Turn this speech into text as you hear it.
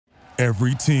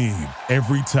Every team,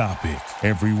 every topic,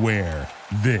 everywhere.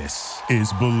 This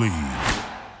is Believe.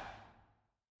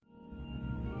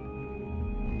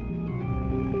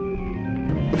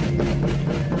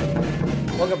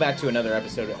 Welcome back to another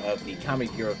episode of the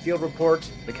Comedy Bureau Field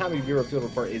Report. The Comedy Bureau Field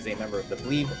Report is a member of the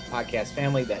Believe podcast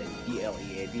family. That is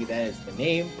BLEAV. That is the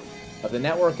name of the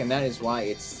network, and that is why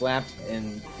it's slapped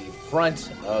in the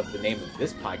front of the name of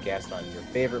this podcast on your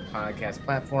favorite podcast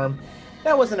platform.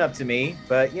 That wasn't up to me,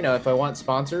 but, you know, if I want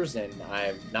sponsors and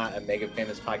I'm not a mega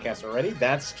famous podcast already,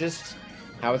 that's just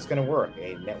how it's going to work.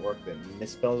 A network that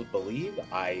misspells Believe,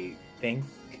 I think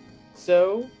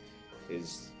so.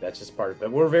 That's just part of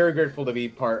it. We're very grateful to be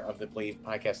part of the Believe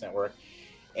Podcast Network.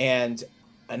 And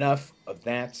enough of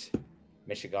that,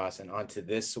 Michigas, and on to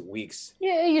this week's.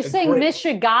 Yeah, you're saying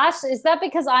Michigas? Is that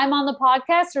because I'm on the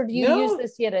podcast, or do you use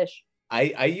this Yiddish?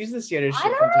 I use this Yiddish. I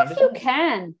don't know if you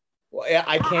can. Well, yeah,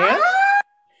 I can't.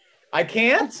 I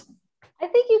can't. I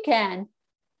think you can.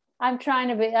 I'm trying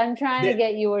to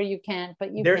get you where you can't,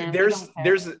 but you can. There's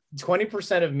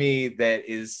 20% of me that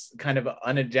is kind of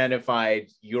unidentified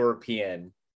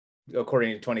European,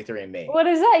 according to 23andMe. What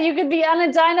is that? You could be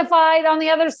unidentified on the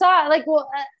other side. Like,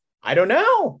 well, I don't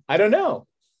know.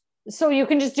 So you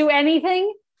can just do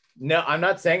anything? No, I'm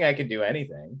not saying I can do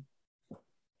anything.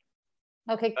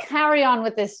 Okay, carry on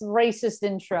with this racist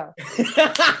intro.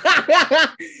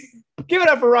 Give it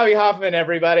up for Robbie Hoffman,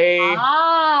 everybody.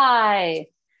 Hi,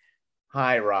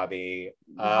 Robbie.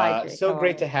 Hi, Jake. So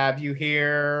great to have you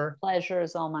here. Pleasure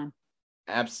is all mine.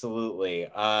 Absolutely.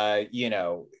 I think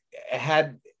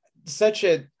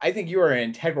you are an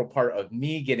integral part of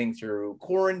me getting through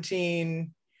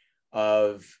quarantine,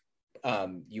 of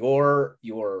your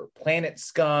Planet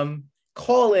Scum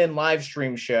call-in live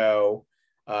stream show,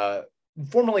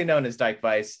 formerly known as Dyke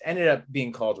Vice, ended up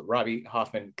being called Robbie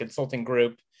Hoffman Consulting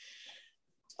Group.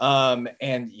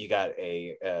 And you got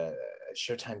a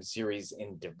Showtime series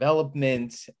in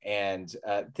development, and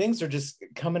things are just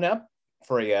coming up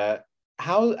for you.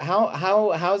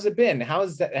 How's it been? How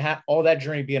has that all that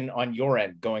journey been on your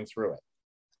end going through it?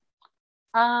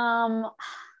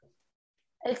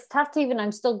 It's tough to even.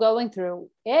 I'm still going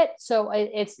through it, so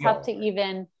it's tough to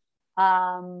even.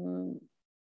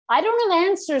 I don't have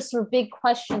answers for big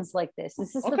questions like this.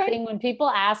 This is the thing when people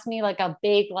ask me like a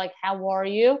big like, "How are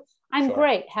you?" I'm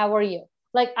great. How are you?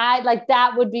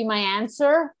 That would be my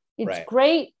answer. It's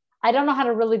great. I don't know how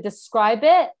to really describe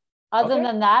it. Other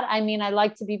than that, I mean, I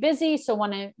like to be busy. So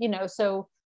so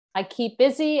I keep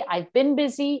busy. I've been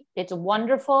busy. It's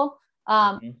wonderful.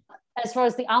 As far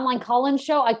as the online call-in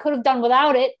show, I could have done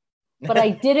without it, but I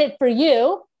did it for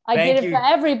you. I did it for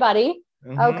everybody.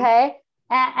 Okay.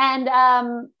 And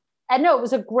no, it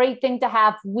was a great thing to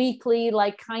have weekly,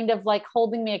 like kind of like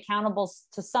holding me accountable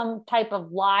to some type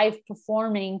of live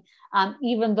performing,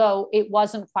 even though it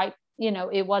wasn't quite,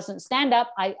 it wasn't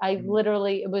stand-up. I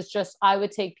literally, it was just, I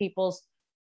would take people's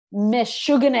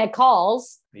Michigan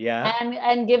calls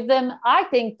and give them, I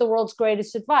think, the world's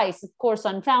greatest advice. Of course,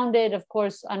 unfounded, of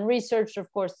course, unresearched, of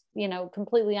course,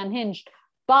 completely unhinged,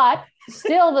 but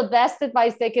still the best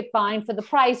advice they could find for the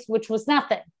price, which was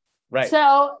nothing. Right.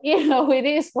 So, it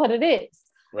is what it is.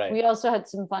 Right. We also had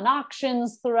some fun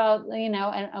auctions throughout,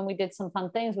 and we did some fun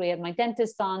things. We had my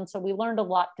dentist on, so we learned a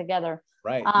lot together.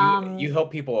 Right. You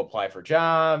help people apply for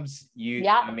jobs. You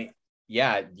help me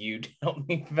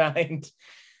find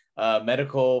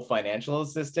medical financial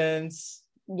assistance.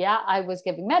 Yeah, I was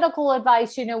giving medical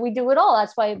advice. We do it all.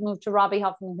 That's why I moved to Robbie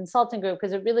Hoffman Consulting Group,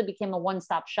 because it really became a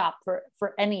one-stop shop for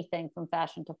anything from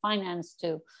fashion to finance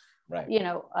to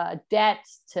debt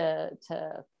to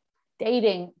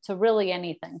dating to really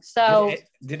anything. So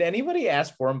did anybody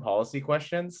ask foreign policy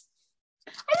questions?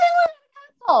 I think we got a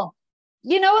couple.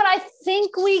 You know what? I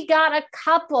think we got a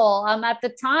couple at the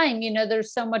time.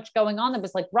 There's so much going on. There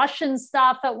was like Russian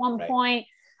stuff at one point.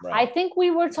 Right. I think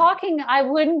we were talking. I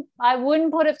wouldn't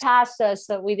put it past us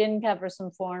that we didn't cover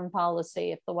some foreign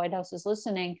policy if the White House is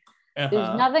listening. There's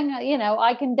nothing,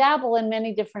 I can dabble in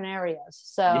many different areas.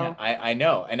 So yeah, I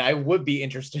know. And I would be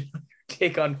interested in your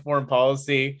take on foreign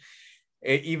policy,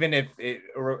 even if it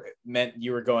meant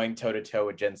you were going toe to toe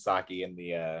with Jen Psaki in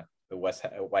the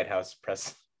White House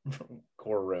press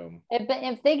core room.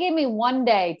 If they gave me one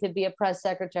day to be a press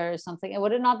secretary or something,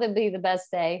 would it not be the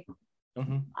best day?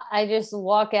 I just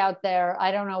walk out there.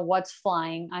 I don't know what's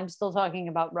flying. I'm still talking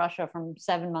about Russia from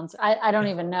 7 months. I don't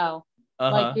even know.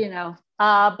 But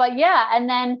yeah. And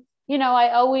then, I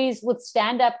always with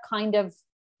stand-up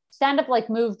like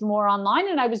moved more online,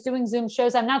 and I was doing Zoom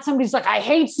shows. I'm not somebody who's like, I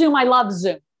hate Zoom. I love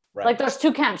Zoom. Right. Like there's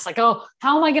two camps. Like, oh,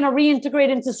 how am I going to reintegrate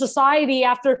into society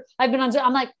after I've been on Zoom?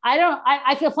 I'm like,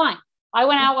 I feel fine. I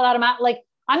went out without a mask. Like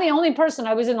I'm the only person.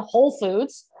 I was in Whole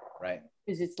Foods. Right.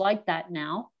 Because it's like that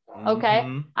now.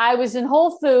 Okay. I was in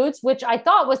Whole Foods, which I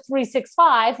thought was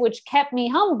 365, which kept me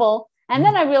humble. And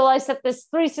then I realized that this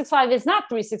 365 is not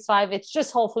 365. It's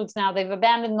just Whole Foods now. They've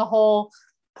abandoned the whole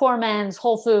poor man's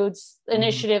Whole Foods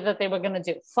initiative that they were going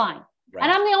to do. Fine. Right.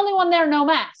 And I'm the only one there, no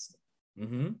mask.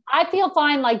 I feel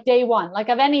fine like day one, like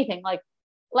of anything. Like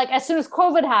as soon as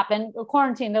COVID happened,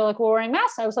 quarantine, they're like, we're wearing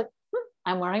masks. I was like,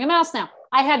 I'm wearing a mask now.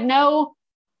 I had no,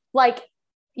 like,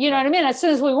 you know what I mean? As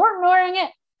soon as we weren't wearing it,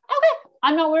 okay,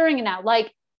 I'm not wearing it now.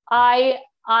 Like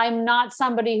I'm not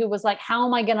somebody who was like, how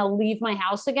am I going to leave my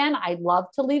house again? I love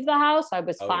to leave the house. I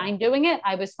was fine doing it.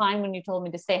 I was fine when you told me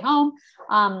to stay home.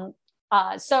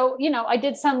 So, you know, I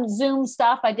did some Zoom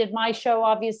stuff. I did my show,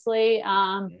 obviously.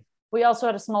 We also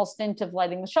had a small stint of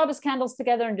lighting the Shabbos candles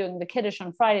together and doing the Kiddush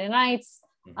on Friday nights,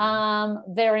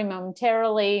 very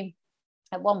momentarily.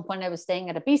 At one point, I was staying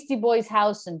at a Beastie Boys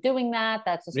house and doing that.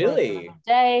 That's a story for another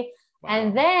day. Wow.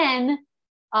 And then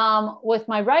with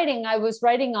my writing, I was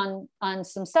writing on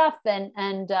some stuff,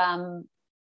 and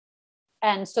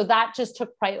so that just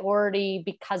took priority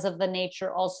because of the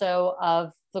nature also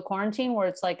of the quarantine, where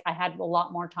it's like I had a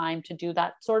lot more time to do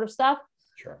that sort of stuff.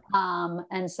 Sure.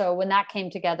 And so when that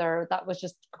came together, that was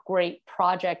just a great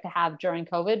project to have during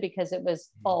COVID because it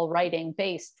was all writing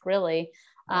based, really,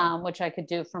 which I could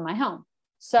do from my home.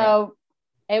 So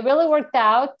it really worked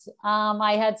out.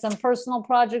 I had some personal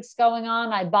projects going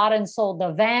on. I bought and sold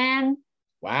a van.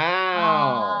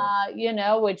 Wow. You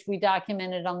know, which we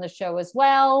documented on the show as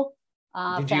well.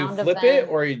 Did you flip it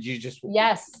or did you just?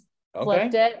 Yes.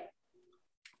 Flipped it.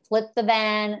 Flipped the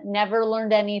van, never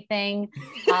learned anything,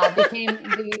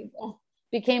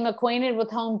 became acquainted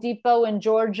with Home Depot in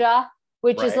Georgia,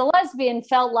 which as a lesbian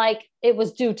felt like it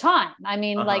was due time. I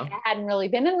mean, like I hadn't really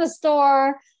been in the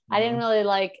store. I didn't really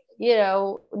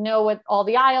know what all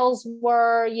the aisles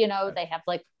were. You know, they have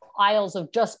like aisles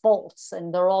of just bolts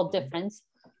and they're all different.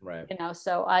 Right. You know,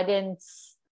 so I'm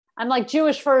like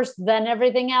Jewish first, then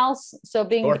everything else. So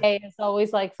being gay is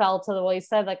always like fell to the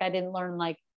wayside. Like I didn't learn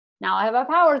now I have a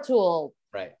power tool.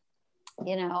 Right.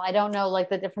 You know, I don't know like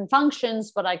the different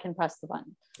functions, but I can press the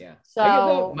button. Yeah.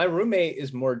 So my roommate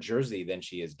is more Jersey than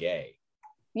she is gay.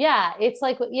 Yeah. It's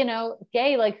like, you know,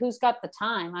 gay, like who's got the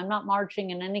time? I'm not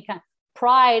marching in any kind.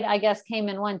 Pride, I guess, came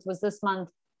and went. Was this month.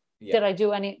 Yeah. Did I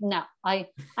do any? No, I'm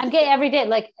gay every day.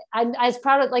 Like I'm as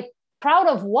proud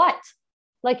of what?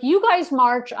 Like you guys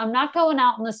march. I'm not going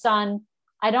out in the sun.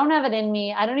 I don't have it in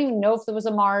me. I don't even know if there was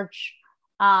a march.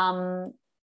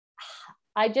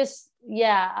 I just,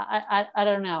 I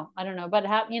don't know. But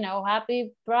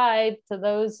happy Pride to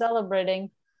those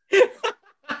celebrating.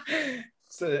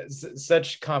 So,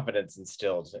 such confidence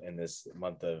instilled in this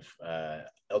month of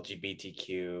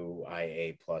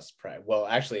LGBTQIA plus Pride. Well,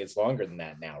 actually, it's longer than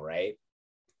that now, right?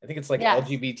 I think it's like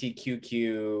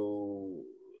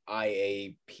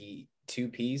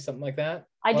LGBTQIAP2P, something like that.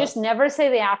 I just never say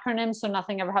the acronym, so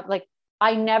nothing ever happened. Like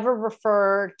I never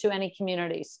refer to any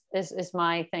communities. Is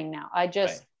my thing now.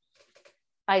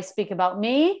 I speak about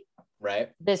me. Right.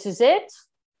 This is it.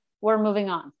 We're moving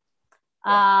on.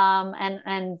 Yeah.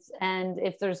 And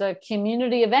if there's a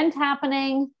community event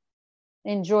happening,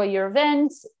 enjoy your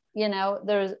event. You know,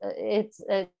 it's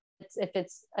if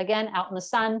it's again out in the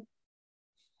sun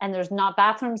and there's not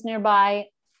bathrooms nearby,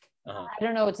 I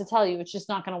don't know what to tell you. It's just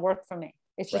not going to work for me.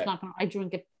 It's just not going to, I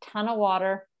drink a ton of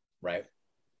water. Right.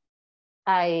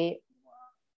 I'm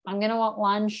going to want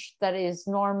lunch that is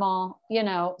normal, you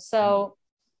know, so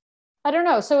I don't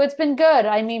know. So it's been good.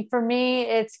 I mean, for me,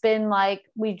 it's been like,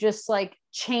 we just like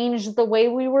changed the way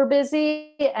we were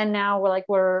busy. And now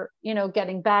we're, you know,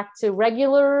 getting back to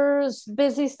regular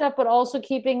busy stuff, but also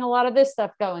keeping a lot of this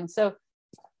stuff going. So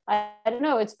I don't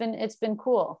know. It's been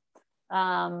cool.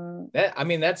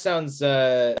 That sounds,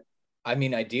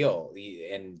 ideal.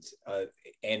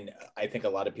 And I think a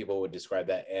lot of people would describe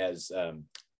that as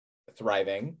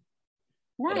thriving.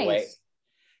 Nice. In a way.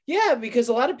 Yeah, because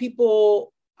a lot of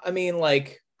people,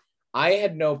 I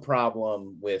had no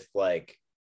problem with like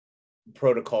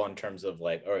protocol in terms of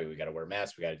like, all right, we got to wear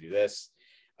masks, we got to do this.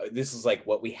 This is like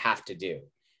what we have to do.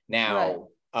 Now,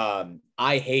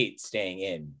 I hate staying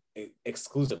in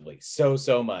exclusively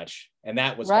so much. And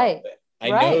that was part of it. I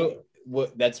know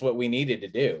that's what we needed to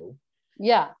do.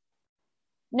 Yeah.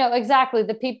 No, exactly.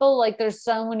 The people, like, there's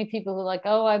so many people who are like,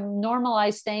 oh, I'm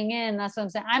normalized staying in. That's what I'm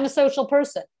saying. I'm a social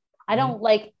person. I don't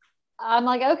like, I'm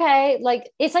like, okay, like,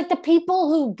 it's like the people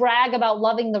who brag about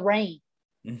loving the rain.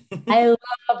 I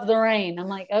love the rain. I'm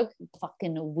like, okay,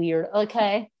 fucking weird.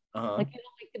 Okay. Like, you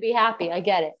don't like to be happy. I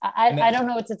get it. I don't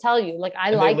know what to tell you. Like,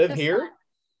 I like live here.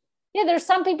 Yeah, there's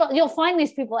some people, you'll find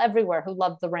these people everywhere who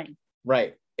love the rain.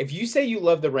 Right. If you say you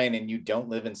love the rain and you don't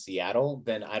live in Seattle,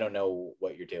 then I don't know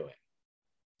what you're doing.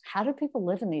 How do people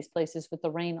live in these places with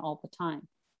the rain all the time?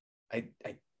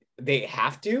 They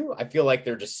have to. I feel like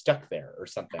they're just stuck there or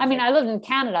something. I mean, I lived in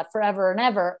Canada forever and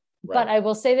ever, but I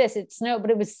will say this: it snowed, but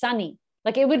it was sunny.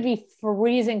 Like it would be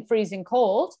freezing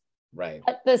cold. Right.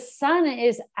 But the sun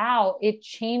is out. It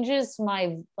changes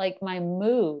my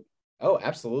mood. Oh,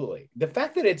 absolutely. The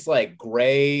fact that it's like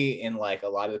gray in like a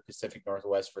lot of the Pacific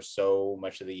Northwest for so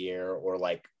much of the year, or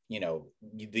like, you know,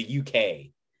 the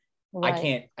UK,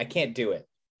 right. I can't do it.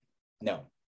 No.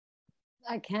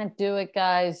 I can't do it,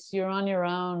 guys. You're on your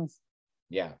own.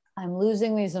 Yeah. I'm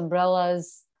losing these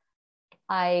umbrellas.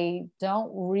 I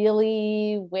don't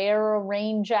really wear a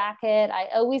rain jacket. I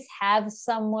always have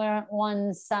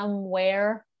one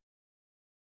somewhere,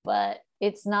 but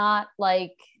it's not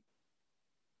like,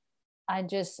 I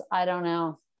don't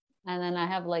know. And then I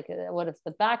have like, what if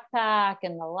the backpack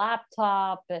and the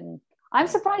laptop, and I'm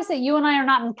surprised that you and I are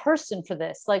not in person for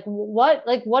this.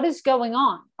 What is going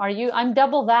on? I'm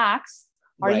double vaxxed.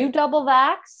 Are you double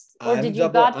vaxxed? Or did you,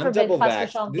 God forbid, get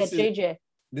JJ?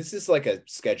 This is like a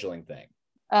scheduling thing.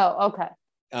 Oh, okay.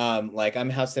 Like I'm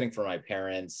house sitting for my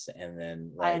parents, and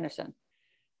then I understand.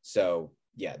 So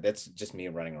yeah, that's just me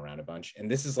running around a bunch. And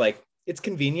this is like, it's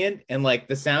convenient, and like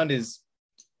the sound is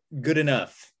good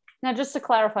enough. Now, just to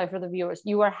clarify for the viewers,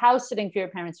 you are house sitting for your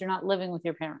parents. You're not living with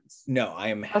your parents. No, I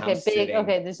am house sitting.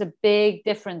 Okay, there's a big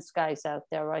difference, guys, out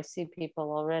there. I see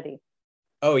people already.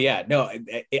 Oh yeah, no,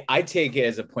 I take it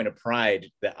as a point of pride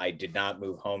that I did not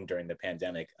move home during the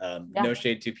pandemic. No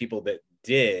shade to people that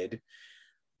did,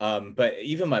 but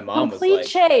even my mom was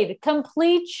like,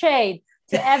 complete shade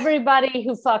to everybody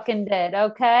who fucking did.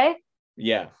 Okay.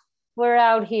 Yeah, we're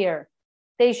out here.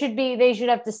 They should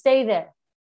have to stay there,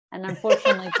 and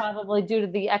unfortunately, probably due to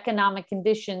the economic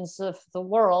conditions of the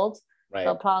world, right,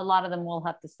 a lot of them will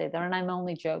have to stay there. And I'm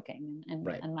only joking,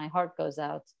 and my heart goes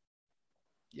out.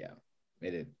 Yeah.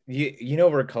 You know,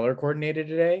 we're color coordinated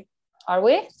today. Are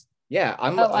we? Yeah,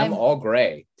 I'm all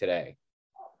gray today.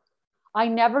 I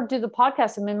never do the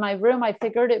podcast. I'm in my room. I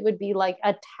figured it would be like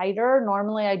a tighter.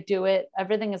 Normally I do it.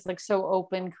 Everything is like so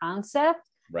open concept.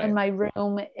 Right. And my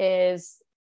room is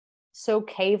so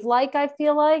cave-like, I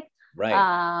feel like.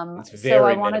 Right. It's very so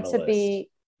I want it to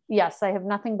be, yes, I have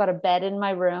nothing but a bed in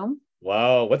my room.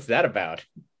 Wow. What's that about?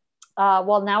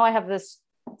 Well, now I have this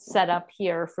set up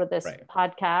here for this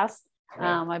podcast.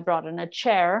 Right. I brought in a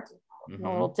chair, a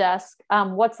little desk.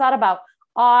 What's that about?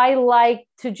 I like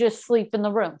to just sleep in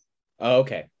the room. Oh,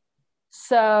 okay.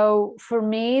 So for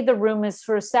me, the room is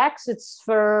for sex. It's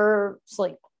for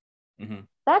sleep. Mm-hmm.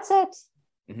 That's it.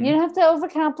 Mm-hmm. You don't have to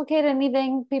overcomplicate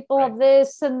anything. People have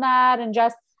this and that, and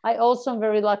just. I also am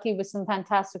very lucky with some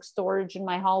fantastic storage in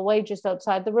my hallway, just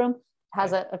outside the room. It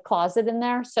has a closet in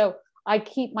there, so I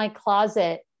keep my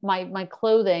closet, my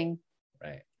clothing.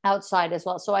 Right. Outside as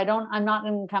well. So I'm not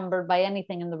encumbered by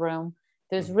anything in the room.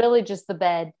 There's really just the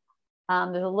bed.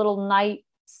 There's a little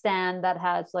nightstand that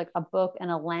has like a book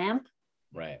and a lamp.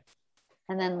 Right.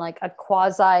 And then like a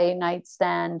quasi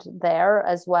nightstand there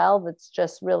as well. That's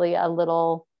just really a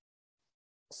little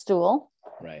stool.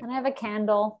 Right. And I have a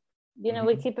candle. You know,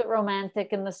 we keep it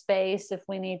romantic in the space if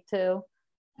we need to.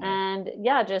 Right. And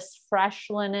yeah, just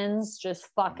fresh linens, just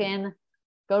fucking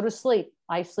go to sleep.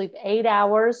 I sleep 8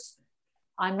 hours.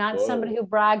 I'm not somebody who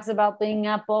brags about being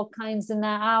up all kinds of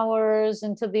hours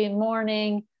into the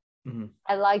morning. Mm-hmm.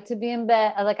 I like to be in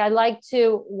bed. I like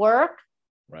to work,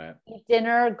 eat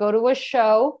dinner, go to a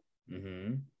show,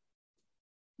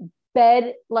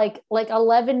 bed, like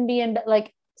 11, be in,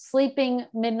 like sleeping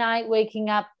midnight,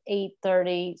 waking up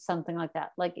 8:30, something like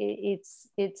that. Like it's,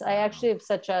 I actually have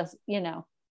such a,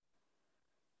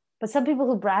 but some people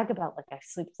who brag about like, I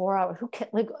sleep 4 hours, who can,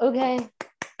 like, okay.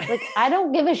 Like, I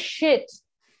don't give a shit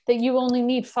that you only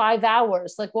need 5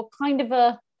 hours. Like, what kind of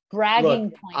a bragging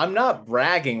point? I'm not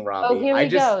bragging, Robbie. Oh, here he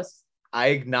goes. I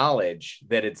acknowledge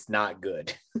that it's not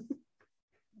good.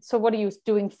 So what are you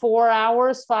doing? 4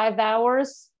 hours, 5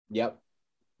 hours? Yep.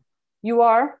 You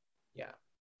are? Yeah.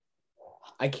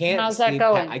 I can't. How's that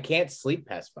going? I can't sleep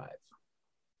past 5.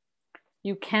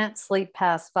 You can't sleep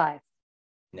past 5?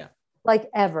 No. Like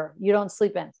ever? You don't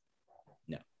sleep in?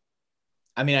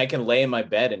 I mean, I can lay in my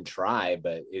bed and try,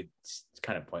 but it's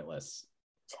kind of pointless.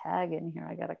 Tag in here.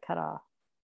 I got to cut off.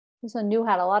 This is a new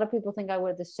hat. A lot of people think I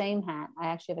wear the same hat. I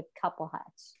actually have a couple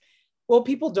hats. Well,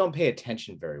 people don't pay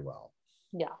attention very well.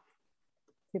 Yeah.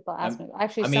 People ask me.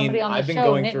 Actually, somebody on the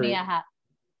show knit me a hat.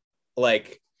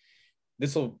 Like,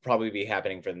 this will probably be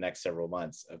happening for the next several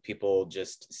months of people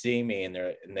just seeing me and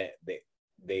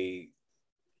they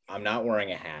I'm not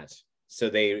wearing a hat, so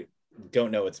they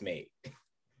don't know it's me.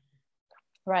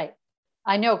 Right.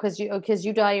 I know, because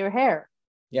you dye your hair.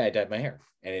 Yeah, I dyed my hair,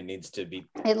 and it needs to be.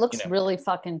 It looks really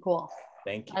fucking cool.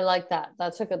 Thank you. I like that.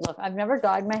 That's a good look. I've never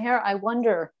dyed my hair. I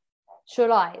wonder, should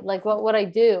I? Like, what would I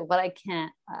do? But I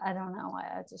can't. I don't know.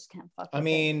 I just can't fuck with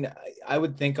it. I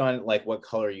would think on like what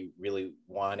color you really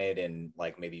wanted, and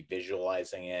like maybe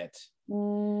visualizing it.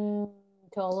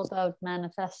 It's all about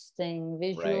manifesting.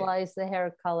 Visualize the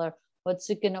hair color. What's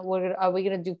it gonna? Are we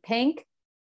gonna do pink?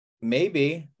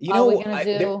 Maybe. Are we gonna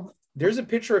do? There's a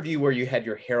picture of you where you had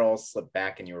your hair all slipped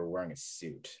back and you were wearing a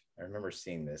suit. I remember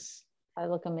seeing this. I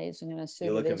look amazing in a suit.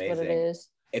 You look amazing. What it is.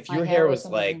 If your hair was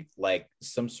like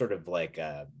some sort of like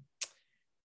a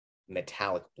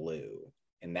metallic blue,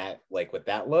 and that like with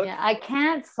that look. Yeah, I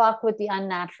can't fuck with the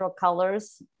unnatural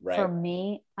colors. Right. For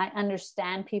me, I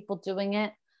understand people doing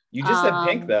it. You just said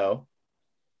pink though.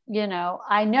 You know,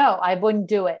 I know I wouldn't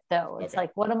do it though. It's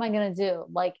like, what am I gonna do?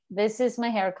 Like, this is my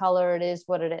hair color. It is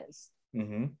what it is.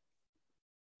 Mm-hmm.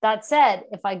 That said,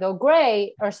 if I go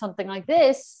gray or something like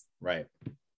this, right,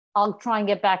 I'll try and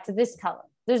get back to this color.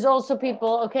 There's also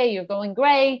people, okay, you're going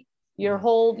gray, your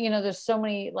whole, you know, there's so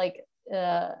many like,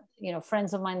 you know,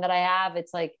 friends of mine that I have,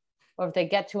 it's like, or if they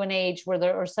get to an age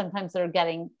where or sometimes they're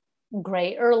getting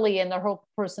gray early and their whole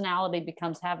personality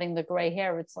becomes having the gray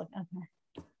hair. It's like, okay,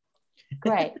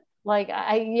 great. Like,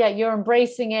 you're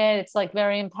embracing it. It's like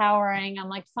very empowering. I'm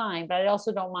like, fine, but I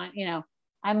also don't mind, you know,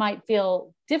 I might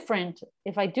feel different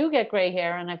if I do get gray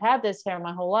hair and I've had this hair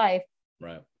my whole life.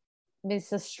 Right.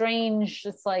 It's a strange,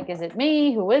 it's like, is it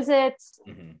me? Who is it?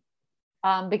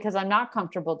 Mm-hmm. Because I'm not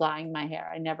comfortable dyeing my hair.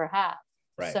 I never have.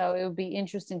 Right. So it would be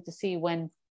interesting to see when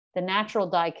the natural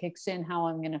dye kicks in, how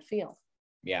I'm going to feel.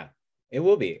 Yeah, it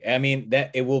will be. I mean,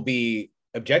 that it will be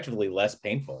objectively less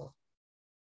painful.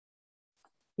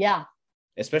 Yeah.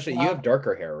 Especially you have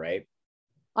darker hair, right?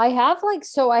 I have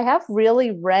I have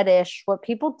really reddish. What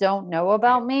people don't know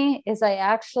about me is I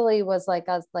actually was I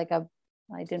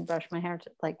didn't brush my hair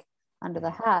under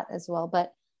the hat as well,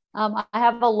 but I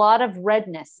have a lot of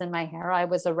redness in my hair. I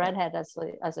was a redhead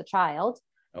as a child,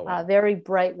 very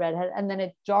bright redhead, and then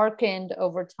it darkened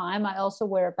over time. I also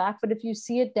wear it back, but if you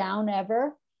see it down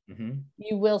ever,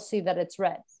 you will see that it's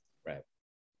red. Right.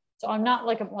 So I'm not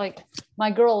like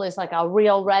my girl is like a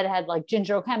real redhead, like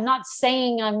Ginger O'Cam. I'm not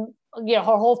saying I'm, you know,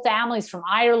 her whole family's from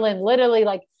Ireland, literally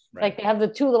like they have the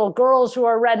two little girls who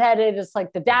are redheaded. It's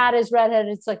like the dad is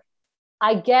redheaded. It's like,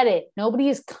 I get it.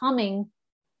 Nobody's coming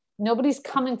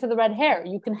for the red hair.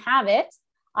 You can have it.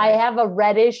 Right. I have a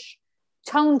reddish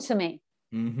tone to me.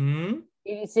 Mm-hmm.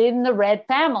 It's in the red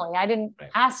family. I didn't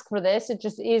ask for this. It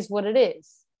just is what it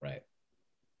is. Right.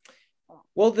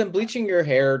 Well, then bleaching your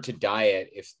hair to dye it,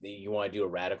 if you want to do a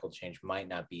radical change, might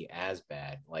not be as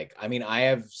bad. Like, I mean, I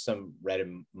have some red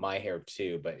in my hair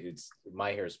too, but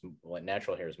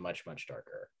natural hair is much, much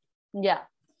darker. Yeah.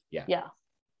 Yeah. Yeah.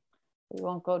 We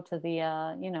won't go to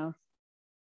the, you know,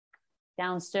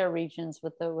 downstairs regions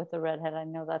with the redhead. I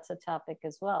know that's a topic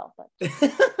as well, but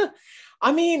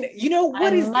I mean, you know,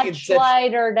 what I'm is much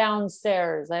lighter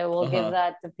downstairs. I will give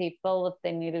that to people if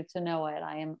they needed to know it.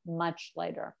 I am much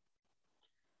lighter.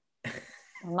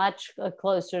 Much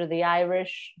closer to the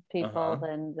Irish people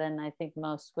than I think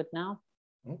most would know.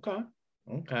 Okay.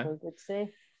 So good to see.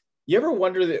 You ever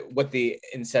wonder what the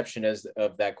inception is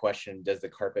of that question? Does the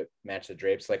carpet match the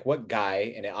drapes? Like, what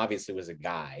guy, and it obviously was a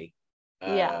guy,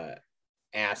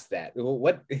 asked that?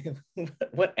 What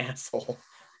asshole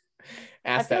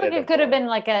asked that? I feel like it could have been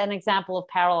like an example of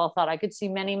parallel thought. I could see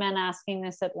many men asking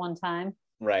this at one time.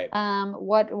 Right.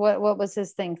 What was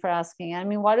his thing for asking? I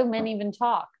mean, why do men even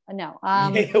talk? No. Why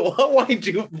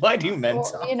do men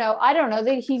talk? You know, I don't know.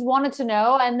 He wanted to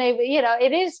know, and you know,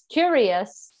 it is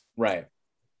curious. Right.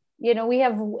 You know, we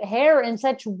have hair in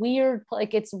such weird,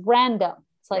 like it's random.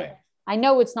 It's like, I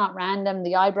know it's not random.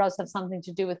 The eyebrows have something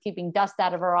to do with keeping dust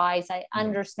out of our eyes. I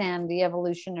understand the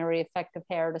evolutionary effect of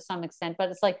hair to some extent,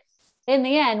 but it's like, in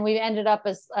the end, we ended up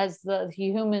as the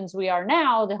humans we are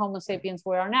now, the Homo sapiens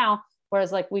we are now.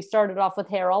 Whereas like we started off with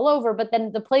hair all over, but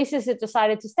then the places it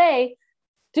decided to stay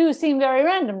do seem very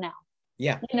random now.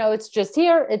 Yeah. You know, it's just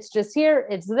here, it's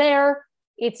there,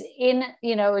 it's in,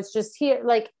 you know, it's just here.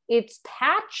 Like it's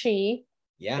patchy.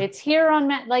 Yeah. It's here on,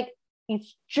 like,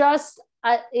 it's just,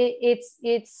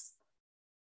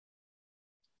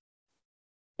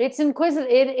 it's inquisitive.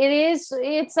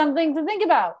 It's something to think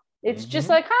about. It's just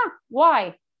like,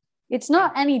 why? It's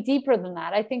not any deeper than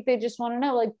that. I think they just want to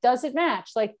know, like, does it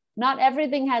match? Like, not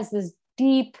everything has this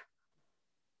deep,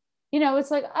 you know,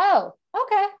 it's like, oh,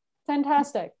 okay,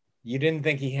 fantastic. You didn't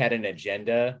think he had an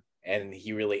agenda and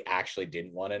he really actually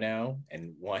didn't want to know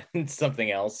and wanted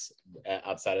something else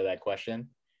outside of that question?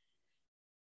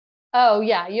 Oh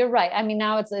yeah, you're right. I mean,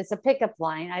 now it's a pickup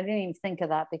line. I didn't even think of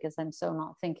that because I'm so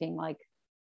not thinking like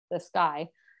this guy.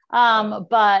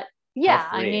 But yeah,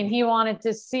 I mean, he wanted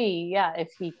to see, yeah,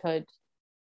 if he could.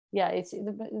 Yeah, it's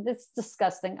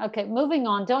disgusting. Okay, moving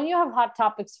on. Don't you have hot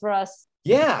topics for us?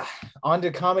 Yeah, on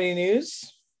to comedy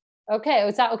news. Okay,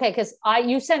 is that okay? Because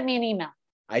you sent me an email.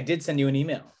 I did send you an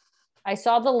email. I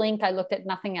saw the link. I looked at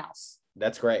nothing else.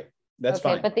 That's great. That's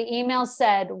fine. But the email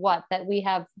said what? That we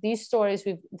have these stories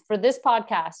for this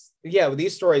podcast. Yeah, with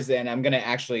these stories, then I'm going to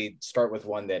actually start with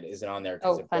one that isn't on there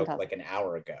because it broke like an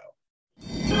hour ago.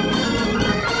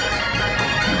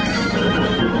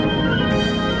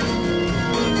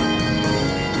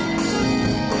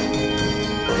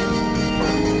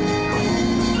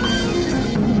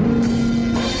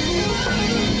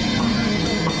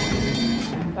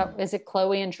 Is it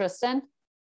Chloe and Tristan?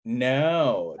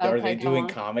 No. Okay, are they doing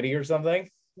comedy or something?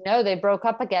 No, they broke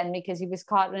up again because he was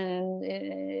caught in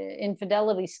an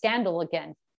infidelity scandal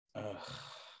again.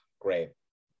 Great.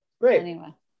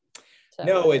 Anyway. So,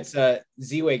 no, it's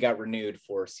Z-Way got renewed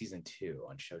for season 2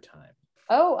 on Showtime.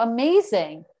 Oh,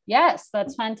 amazing. Yes,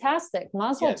 that's fantastic.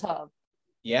 Mazel tov.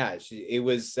 Yeah, it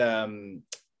was her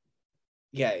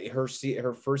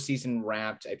first season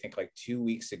wrapped, I think, like 2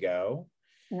 weeks ago.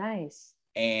 Nice.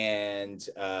 And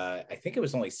I think it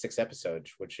was only 6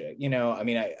 episodes, which, I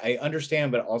mean, I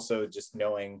understand, but also just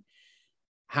knowing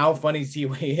how funny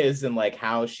Z-Way is and like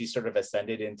how she sort of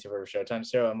ascended into her Showtime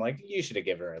show, I'm like, you should have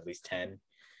given her at least 10.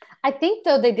 I think,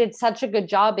 though, they did such a good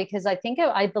job because I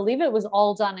believe it was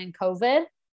all done in COVID.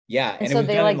 Yeah. And so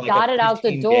they got it out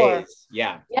the door. Days.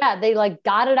 Yeah. Yeah. They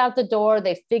got it out the door.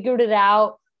 They figured it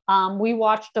out. We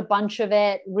watched a bunch of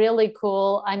it. Really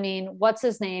cool. I mean, what's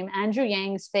his name? Andrew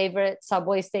Yang's favorite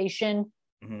subway station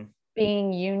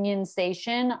being Union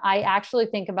Station. I actually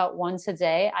think about once a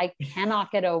day. I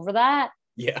cannot get over that.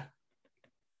 Yeah.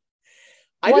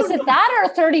 Was it that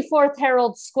or 34th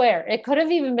Herald Square? It could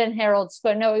have even been Herald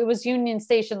Square. No, it was Union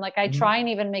Station. Like I try and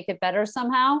even make it better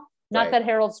somehow. Not that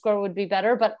Herald Square would be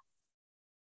better,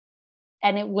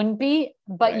 and it wouldn't be,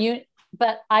 but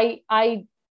I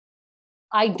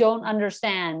don't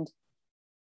understand.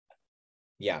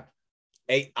 Yeah.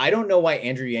 I don't know why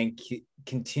Andrew Yang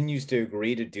continues to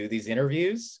agree to do these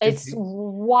interviews. It's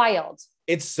wild.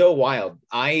 It's so wild.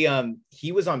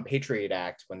 He was on Patriot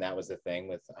Act when that was the thing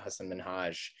with Hassan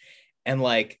Minhaj. And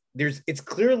like, it's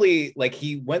clearly like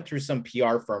he went through some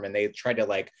PR firm and they tried to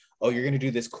like, oh, you're going to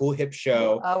do this cool hip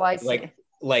show. Oh, I see.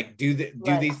 Like do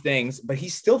these things, but he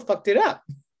still fucked it up.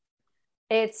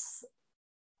 It's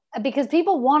because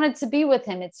people wanted to be with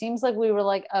him. It seems like we were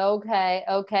like,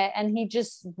 okay. And he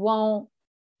just won't.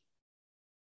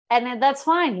 And that's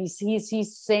fine.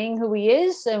 He's saying who he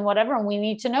is and whatever. And we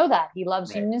need to know that he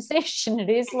loves Union Station. It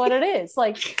is what it is.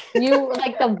 Like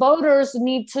the voters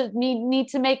need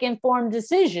to make informed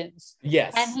decisions.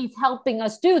 Yes. And he's helping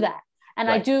us do that. And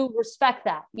I do respect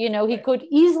that. He could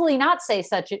easily not say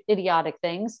such idiotic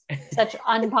things, such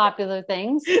unpopular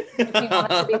things if he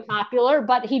wants to be popular,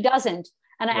 but he doesn't.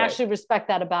 And I actually respect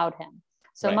that about him.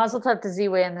 So Mazel tov to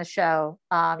Z-Way in the show,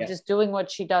 just doing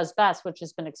what she does best, which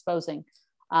has been exposing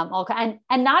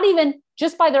and not even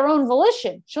just by their own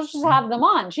volition. She'll just have them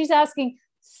on. She's asking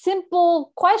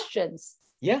simple questions.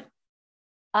 Yeah.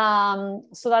 So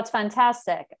that's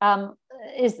fantastic. I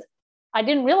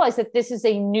didn't realize that this is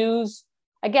a news,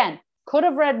 again, could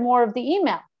have read more of the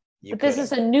email, but this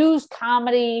is a news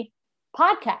comedy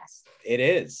podcast. It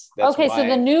is. That's okay. So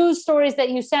the news stories that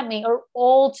you sent me are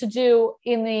all to do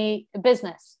in the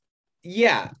business.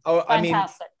 Yeah. Oh,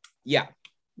 fantastic. Yeah.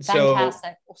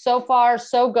 Fantastic. So far,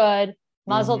 so good.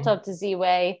 Mazel tov to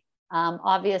Z-Way.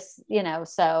 Obvious,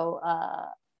 so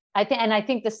I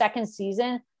think the second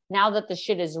season, now that the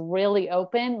shit is really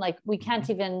open, like we can't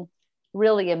even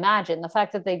really imagine the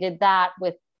fact that they did that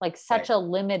with like such a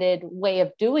limited way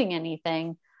of doing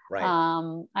anything. Right.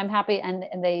 I'm happy. And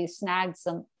they snagged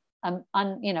some,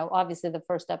 obviously the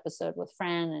first episode with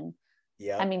Fran and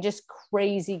I mean, just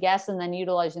crazy guests and then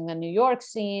utilizing the New York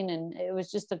scene. And it was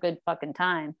just a good fucking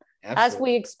time. Absolutely. As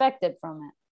we expected from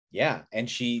it. Yeah. And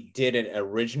she did an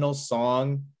original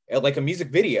song, like a music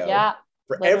video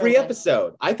for literally. Every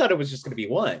episode. I thought it was just going to be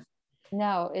one.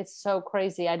 No, it's so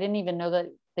crazy. I didn't even know that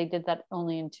they did that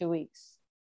only in 2 weeks.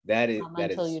 That is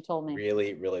until you told me.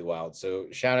 Really, really wild. So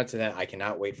shout out to that. I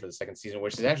cannot wait for the second season,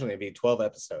 which is actually going to be 12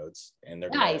 episodes. And they're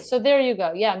nice. So there you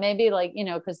go. Yeah, maybe like,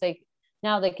 because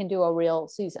now they can do a real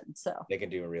season. So they can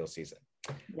do a real season.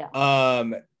 Yeah.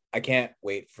 I can't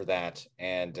wait for that.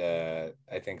 And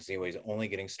I think Z-Way is only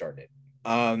getting started.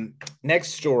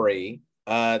 Next story.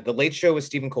 The Late Show with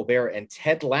Stephen Colbert and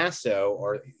Ted Lasso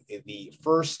are the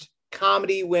first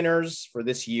comedy winners for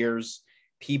this year's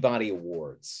Peabody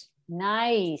Awards.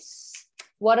 Nice.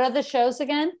 What are the shows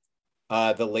again?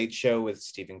 The Late Show with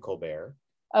Stephen Colbert.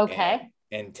 Okay.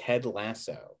 And Ted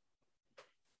Lasso.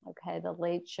 Okay, The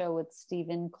Late Show with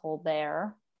Stephen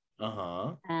Colbert.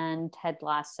 Uh-huh. And Ted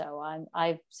Lasso.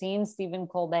 I've seen Stephen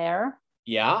Colbert.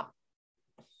 Yeah.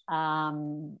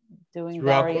 Doing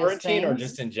throughout various quarantine things. Or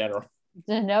just in general?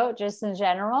 No, just in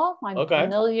general. I'm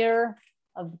familiar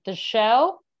of the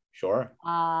show. Sure.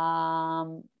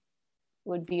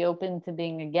 Would be open to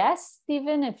being a guest,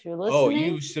 Stephen, if you're listening. Oh,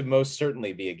 you should most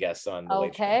certainly be a guest on the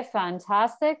Late Show. Okay,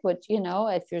 fantastic. Which,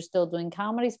 if you're still doing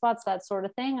comedy spots, that sort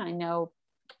of thing, I know.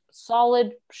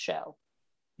 Solid show.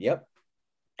 Yep.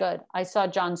 Good. I saw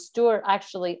Jon Stewart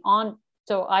actually on,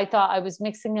 so I thought I was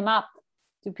mixing him up.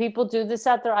 Do people do this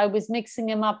out there? I was mixing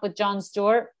him up with Jon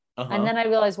Stewart. And then I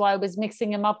realized why I was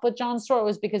mixing him up with Jon Stewart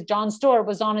was because Jon Stewart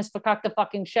was on his Fakakta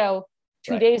fucking show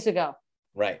 2 days ago.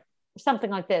 Right. Something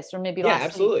like this, or maybe last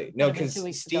absolutely. week. No, because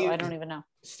I don't even know.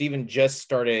 Stephen just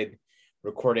started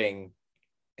recording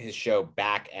his show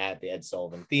back at the Ed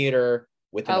Sullivan Theater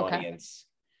with an audience.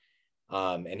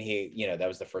 And he, that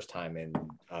was the first time in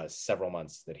several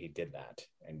months that he did that.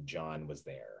 And John was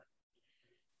there.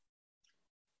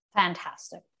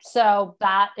 Fantastic. So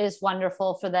that is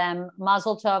wonderful for them.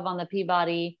 Mazel tov on the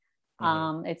Peabody.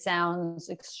 It sounds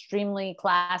extremely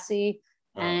classy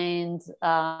and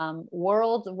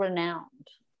world renowned.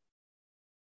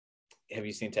 Have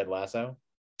you seen Ted Lasso?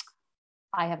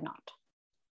 I have not.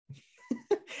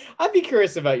 I'd be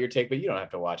curious about your take, but you don't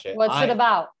have to watch it. What's it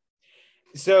about?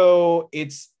 So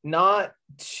it's not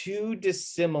too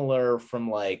dissimilar from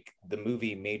like the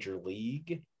movie Major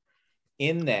League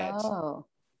in that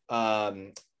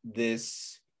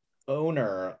this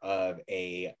owner of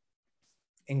a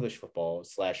English football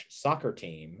 / soccer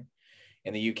team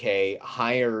in the UK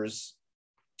hires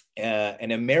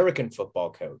an American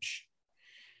football coach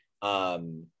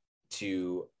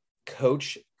to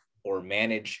coach or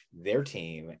manage their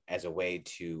team as a way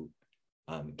to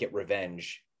get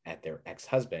revenge at their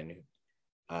ex-husband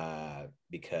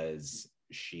because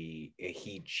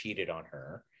he cheated on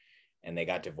her and they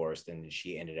got divorced and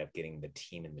she ended up getting the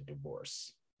team in the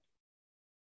divorce.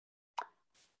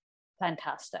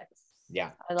 Fantastic.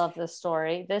 Yeah. I love this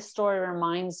story. This story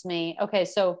reminds me, okay,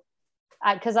 so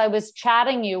because I was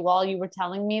chatting you while you were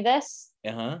telling me this,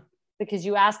 because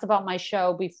you asked about my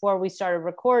show before we started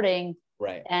recording.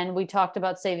 Right. And we talked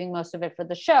about saving most of it for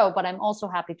the show, but I'm also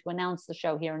happy to announce the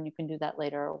show here and you can do that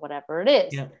later or whatever it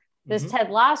is. Yeah. This Ted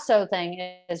Lasso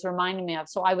thing is reminding me of.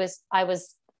 So I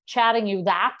was chatting you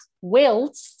that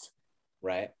whilst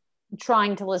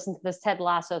trying to listen to this Ted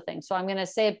Lasso thing. So I'm going to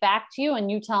say it back to you and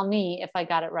you tell me if I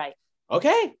got it right.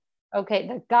 Okay. Okay.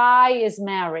 The guy is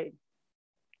married.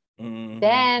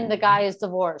 Then the guy is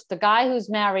divorced. The guy who's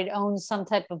married owns some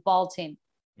type of ball team.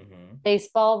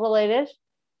 Baseball related?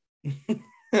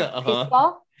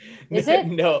 Baseball? Is it?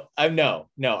 No.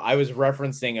 I was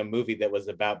referencing a movie that was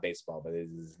about baseball, but this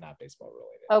is not baseball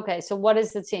related. Okay, so what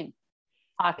is the team?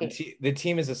 Hockey. The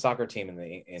team is a soccer team in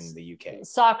the UK.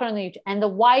 Soccer in the UK, and the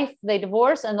wife, they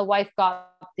divorced, and the wife got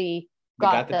the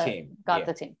team. Got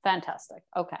the team. Fantastic.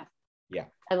 Okay. Yeah,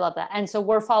 I love that. And so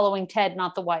we're following Ted,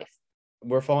 not the wife.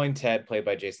 We're following Ted, played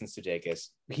by Jason Sudeikis.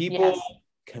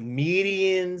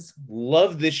 Comedians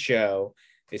love this show.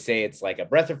 They say it's like a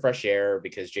breath of fresh air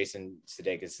because Jason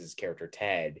Sudeikis' character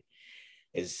Ted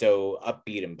is so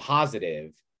upbeat and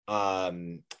positive.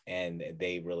 And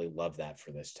they really love that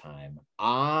for this time.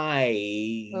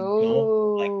 I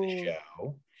don't like the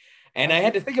show. And I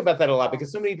had to think about that a lot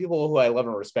because so many people who I love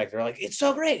and respect, they're like, it's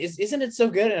so great. Isn't it so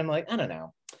good? And I'm like, I don't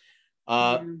know.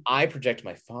 I project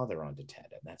my father onto Ted,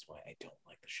 and that's why I don't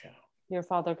like the show. Your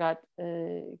father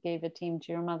gave a team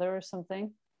to your mother or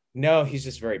something? No, he's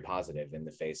just very positive in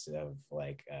the face of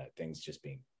like things just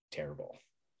being terrible.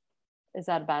 Is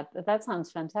that bad? That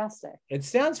sounds fantastic. It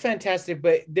sounds fantastic,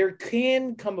 but there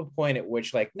can come a point at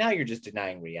which like now you're just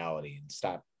denying reality and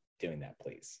stop doing that,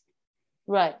 please.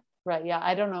 Right. Yeah,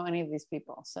 I don't know any of these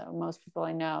people. So most people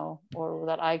I know or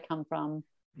that I come from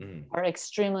are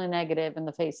extremely negative in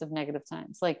the face of negative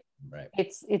times. Like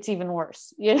it's even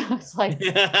worse. It's like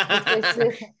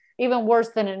it's even worse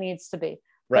than it needs to be.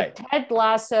 Right. But Ted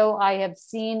Lasso, I have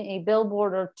seen a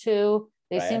billboard or two.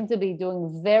 They seem to be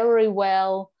doing very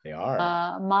well. They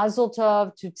are. Mazel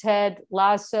tov to Ted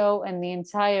Lasso and the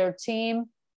entire team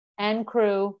and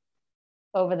crew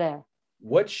over there.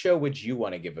 What show would you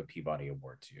want to give a Peabody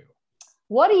Award to?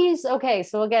 Okay,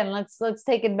 so again, let's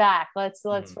take it back. Let's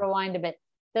rewind a bit.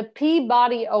 The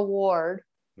Peabody Award.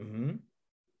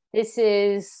 This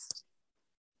is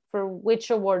for which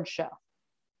award show?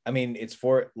 I mean, it's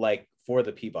for the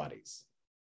Peabodys.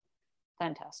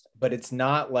 Fantastic. But it's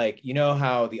not like, you know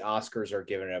how the Oscars are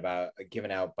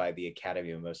given out by the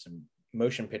Academy of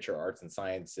Motion Picture Arts and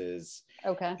Sciences.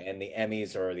 Okay. And the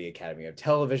Emmys are the Academy of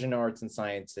Television Arts and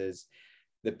Sciences.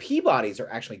 The Peabodys are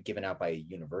actually given out by a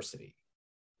university.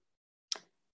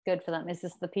 Good for them. Is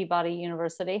this the Peabody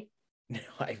University? No,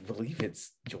 I believe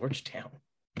it's Georgetown.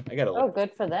 I gotta look. Oh,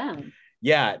 good for them.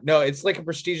 Yeah, no, it's like a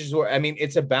prestigious award. I mean,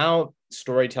 it's about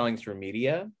storytelling through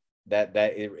media.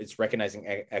 It's recognizing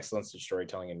excellence of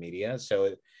storytelling in media.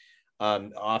 So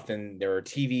often there are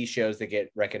TV shows that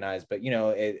get recognized, but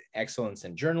excellence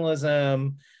in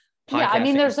journalism. Podcasting. Yeah, I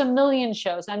mean, there's a million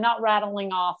shows. I'm not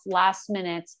rattling off last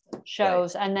minute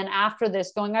shows, right. And then after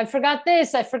this going, I forgot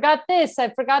this, I forgot this, I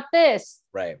forgot this.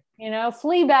 Right.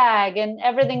 Fleabag and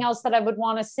everything else that I would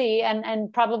want to see,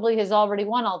 and probably has already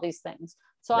won all these things.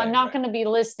 So right, I'm not going to be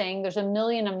listing. There's a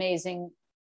million amazing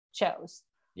shows.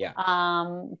 Yeah.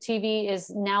 TV is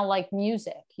now like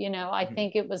music. I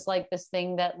think it was like this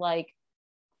thing that like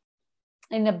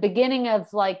in the beginning of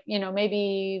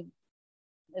maybe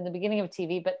in the beginning of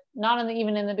TV, but not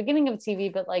even in the beginning of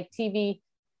TV, but like TV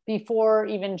before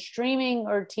even streaming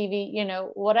or TV,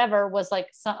 whatever, was like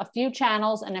a few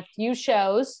channels and a few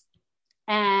shows.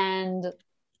 And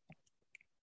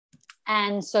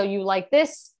so you like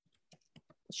this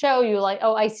show, you like,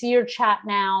 oh, I see your chat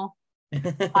now.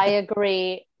 I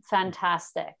agree.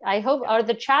 Fantastic. I hope, are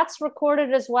the chats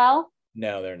recorded as well?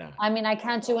 No, they're not. I mean, I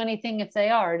can't do anything if they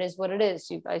are. It is what it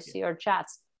is. You guys see our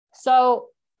chats. So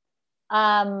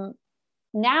now,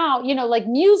 like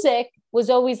music was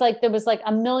always like, there was like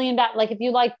a million, like if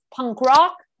you like punk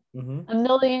rock, a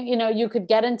million, you could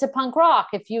get into punk rock.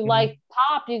 If you like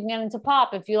pop, you can get into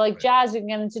pop. If you like jazz, you can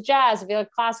get into jazz. If you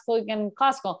like classical, you can get into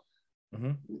classical.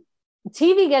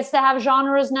 TV gets to have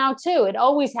genres now too. It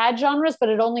always had genres, but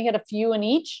it only had a few in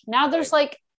each. Now there's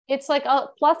it's like a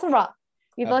plethora.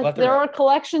 There are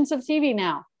collections of TV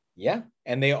now. Yeah.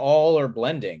 And they all are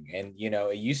blending. And,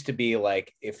 it used to be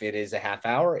like, if it is a half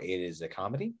hour, it is a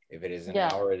comedy. If it is an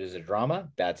hour, it is a drama.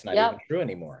 That's not even true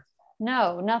anymore.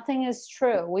 No, nothing is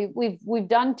true. We've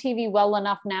done TV well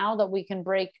enough now that we can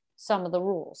break some of the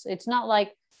rules. It's not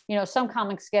like, some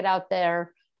comics get out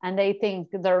there and they think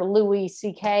they're Louis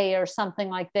C.K. or something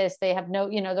like this. They have no,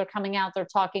 they're coming out, they're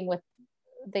talking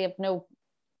they have no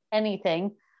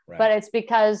anything, but it's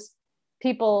because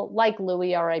people like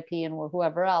Louis, R.I.P. and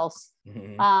whoever else,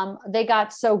 they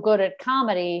got so good at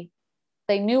comedy,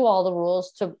 they knew all the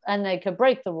rules and they could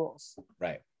break the rules.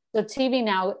 Right. So TV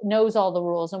now knows all the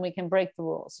rules and we can break the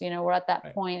rules. We're at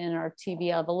that point in our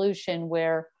TV evolution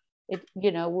where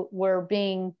we're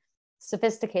being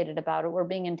sophisticated about it. We're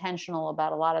being intentional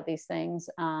about a lot of these things.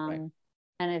 And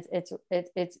it's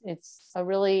a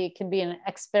really, it can be an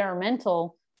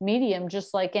experimental medium,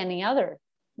 just like any other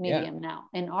medium now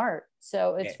in art.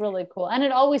 So it's really cool. And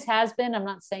it always has been. I'm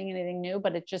not saying anything new,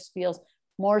 but it just feels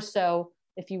more so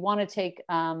if you want to take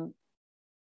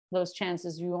those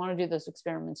chances, you want to do those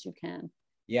experiments, you can.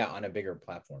 Yeah, on a bigger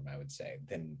platform, I would say,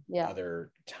 than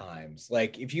other times.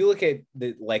 Like if you look at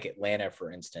Atlanta,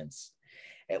 for instance,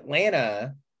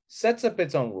 Atlanta sets up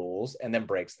its own rules and then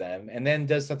breaks them and then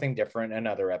does something different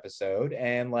another episode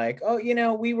and like, oh,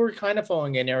 we were kind of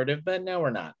following a narrative, but now we're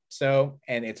not. So,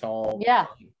 and it's all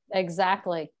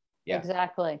exactly. And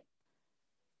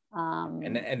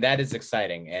that is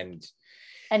exciting. And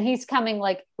he's coming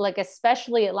like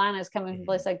especially Atlanta is coming from a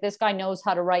place like this guy knows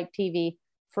how to write TV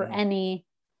for any,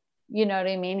 you know what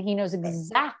I mean? He knows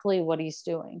exactly what he's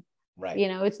doing. Right.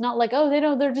 It's not like, oh,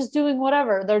 they're just doing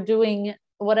whatever. They're doing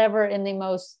whatever in the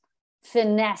most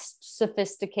finessed,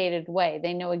 sophisticated way.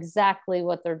 They know exactly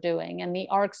what they're doing. And the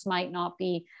arcs might not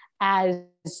be as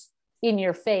in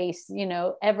your face,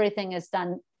 everything is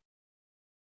done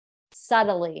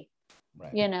subtly,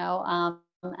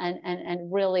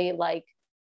 and really like,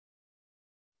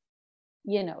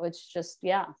 it's just,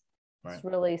 it's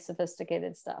really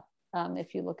sophisticated stuff.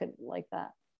 If you look at it like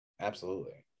that.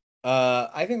 Absolutely.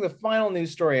 I think the final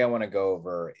news story I want to go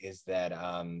over is that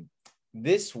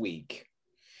this week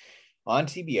on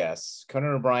TBS,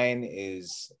 Conan O'Brien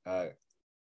is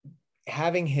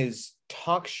having his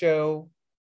talk show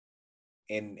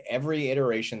in every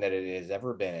iteration that it has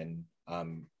ever been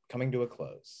coming to a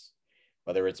close.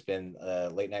 Whether it's been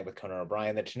Late Night with Conan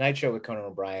O'Brien, The Tonight Show with Conan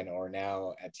O'Brien, or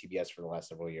now at TBS for the last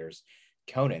several years,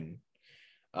 Conan,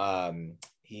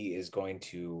 he is going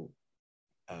to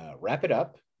wrap it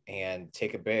up and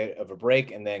take a bit of a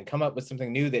break and then come up with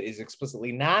something new that is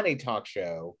explicitly not a talk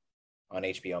show on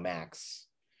HBO Max.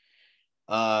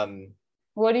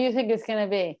 What do you think it's going to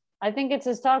be? I think it's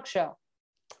his talk show.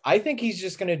 I think he's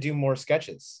just going to do more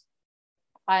sketches.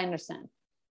 I understand.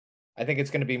 I think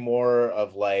it's going to be more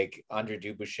of like Andre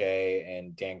Dubuchet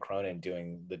and Dan Cronin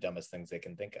doing the dumbest things they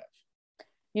can think of.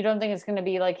 You don't think it's going to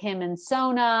be like him and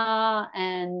Sona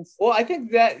and... Well, I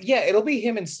think that, yeah, it'll be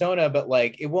him and Sona, but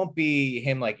like, it won't be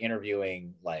him like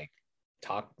interviewing like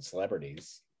talk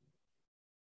celebrities.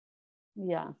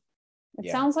 Yeah.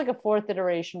 It sounds like a fourth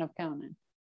iteration of Conan.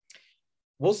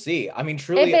 We'll see. I mean,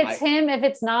 truly, if it's him, if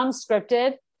it's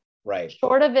non-scripted, right,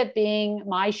 short of it being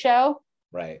my show,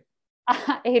 right,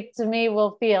 it to me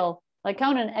will feel like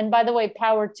Conan. And by the way,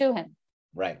 power to him.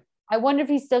 Right. I wonder if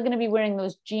he's still going to be wearing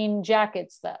those jean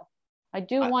jackets, though. I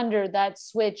do wonder that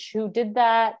switch. Who did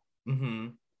that? Mm-hmm.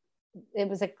 It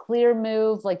was a clear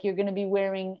move. Like you're going to be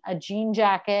wearing a jean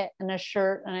jacket and a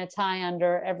shirt and a tie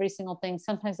under every single thing.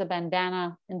 Sometimes a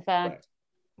bandana, in fact.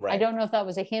 Right. I don't know if that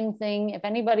was a him thing. If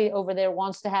anybody over there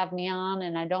wants to have me on,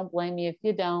 and I don't blame you if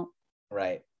you don't.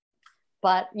 Right.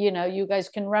 But, you know, you guys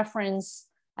can reference,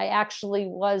 I actually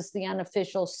was the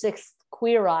unofficial 6th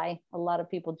Queer Eye. A lot of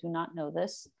people do not know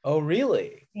this. Oh,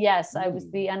 really? Yes, I was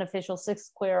the unofficial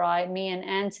 6th Queer Eye. Me and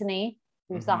Anthony,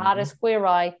 who's the hottest Queer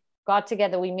Eye, got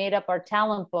together. We made up our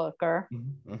talent booker,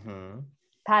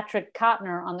 Patrick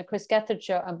Kotner, on the Chris Gethard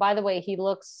show. And by the way, he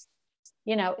looks,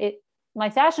 you know, my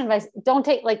fashion advice, don't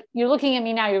take, like, you're looking at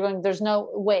me now, you're going, there's no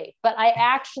way. But I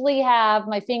actually have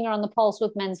my finger on the pulse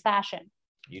with men's fashion.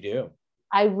 You do?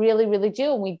 I really, really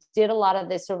do. And we did a lot of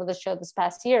this over the show this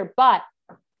past year. But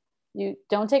you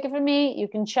don't take it from me. You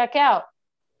can check out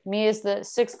me as the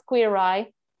 6th Queer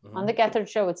Eye on the Gethard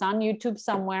show. It's on YouTube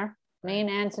somewhere. Me and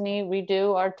Anthony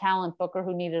redo our talent booker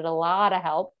who needed a lot of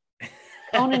help.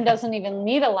 Conan doesn't even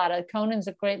need a lot of, Conan's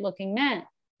a great looking man.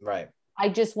 Right. I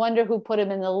just wonder who put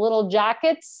him in the little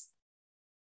jackets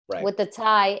with the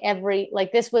tie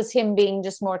like this was him being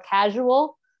just more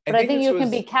casual. But I think you can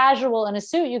be casual in a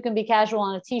suit. You can be casual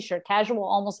on a t-shirt. Casual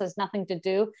almost has nothing to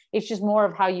do. It's just more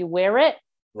of how you wear it.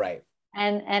 Right.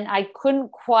 And I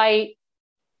couldn't quite,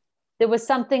 there was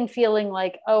something feeling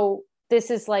like, oh,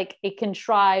 this is like a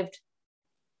contrived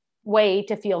way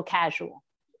to feel casual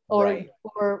or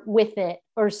with it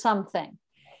or something.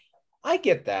 I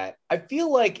get that. I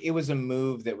feel like it was a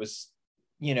move that was,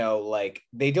 you know, like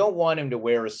they don't want him to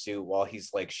wear a suit while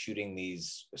he's like shooting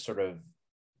these sort of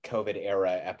COVID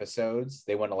era episodes.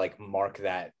 They want to like mark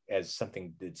that as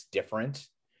something that's different.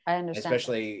 I understand.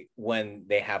 Especially when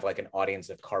they have like an audience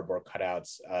of cardboard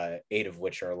cutouts, 8 of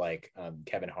which are like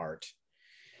Kevin Hart.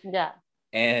 Yeah.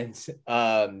 And,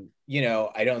 you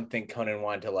know, I don't think Conan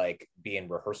wanted to like be in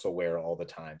rehearsal wear all the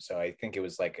time. So I think it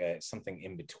was like something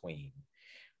in between,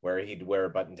 where he'd wear a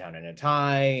button down and a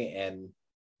tie and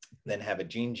then have a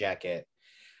jean jacket.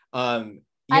 And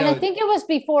I think it was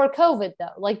before COVID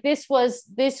though. Like this was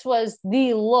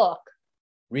the look.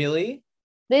 Really?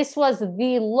 This was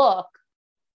the look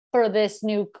for this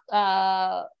new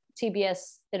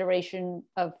TBS iteration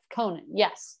of Conan.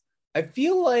 Yes. I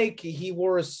feel like he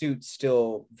wore a suit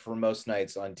still for most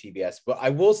nights on TBS, but I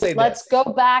will say let's go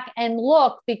back and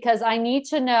look because I need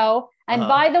to know. And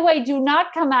by the way, do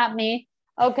not come at me.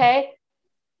 Okay.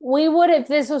 We would, if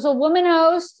this was a woman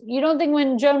host, you don't think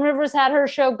when Joan Rivers had her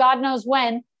show, God knows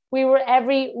when, we were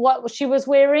what she was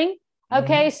wearing.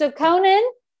 Okay. So Conan,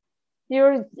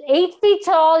 you're 8 feet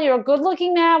tall. You're a good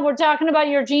looking man. We're talking about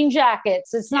your jean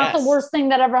jackets. It's not the worst thing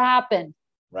that ever happened.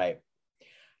 Right.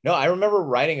 No, I remember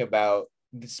writing about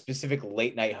the specific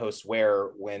late night host wear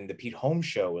when the Pete Holmes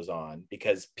show was on,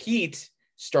 because Pete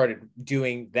started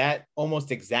doing that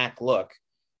almost exact look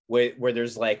where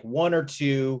there's like 1 or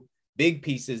 2 big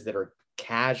pieces that are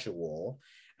casual.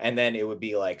 And then it would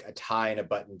be like a tie and a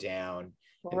button down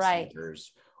and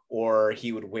sneakers. Or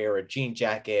he would wear a jean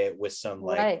jacket with some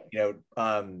like, you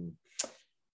know,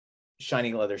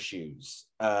 shiny leather shoes.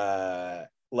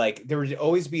 Like there would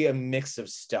always be a mix of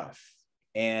stuff.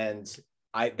 And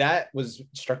that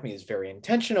struck me as very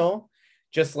intentional,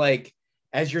 just like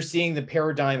as you're seeing the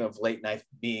paradigm of late night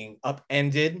being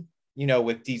upended, you know,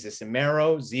 with Desus and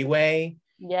Mero, Z-Way.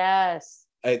 Yes.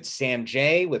 Sam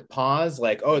J with Pause,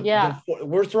 like,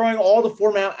 we're throwing all the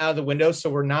format out of the window, so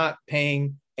we're not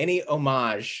paying any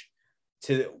homage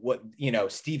to what, you know,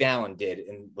 Steve Allen did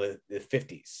in the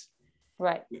 50s.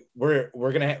 Right. We're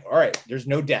gonna all right, there's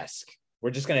no desk. We're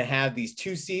just going to have these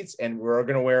 2 seats and we're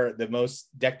going to wear the most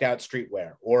decked out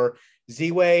streetwear. Or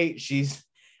Z-Way,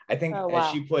 I think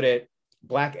as she put it,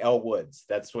 Black Elle Woods.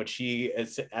 That's what she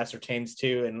ascertains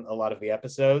to in a lot of the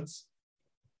episodes.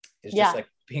 It's just like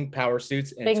pink power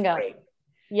suits. And bingo. It's great.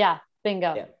 Yeah,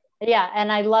 bingo. Yeah,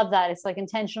 and I love that. It's like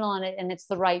intentional and it's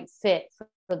the right fit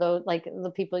for those, like the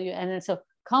people and so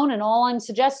Conan, all I'm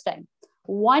suggesting,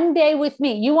 one day with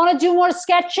me. You want to do more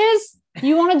sketches?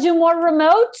 You want to do more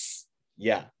remotes?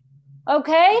 Yeah.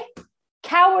 Okay.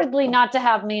 Cowardly not to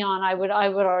have me on, I would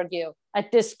argue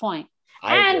at this point.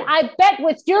 I bet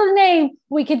with your name,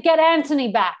 we could get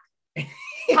Anthony back.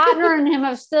 Cotner and him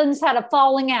have since had a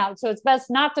falling out. So it's best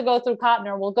not to go through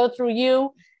Cotner. We'll go through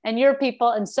you and your people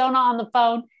and Sona on the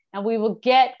phone, and we will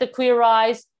get the Queer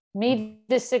Eyes, meet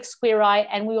the sixth Queer Eye,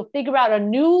 and we will figure out a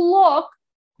new look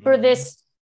for this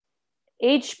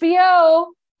HBO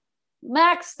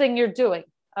Max thing you're doing.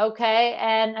 Okay.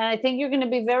 And I think you're going to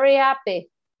be very happy.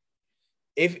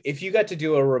 If you got to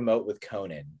do a remote with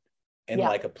Conan in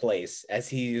like a place as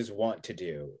he is wont to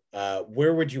do,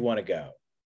 where would you want to go?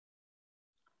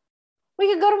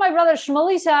 We could go to my brother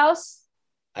Shmuley's house.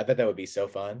 I bet that would be so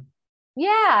fun.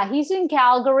 Yeah, he's in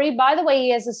Calgary. By the way, he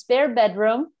has a spare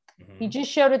bedroom. Mm-hmm. He just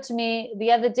showed it to me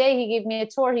the other day. He gave me a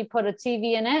tour. He put a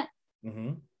TV in it.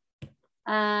 Mm-hmm.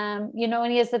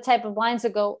 And he has the type of blinds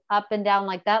that go up and down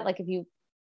like that. Like if you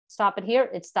stop it here,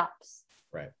 it stops.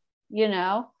 Right.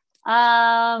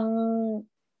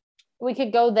 We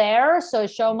could go there. So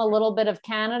show him a little bit of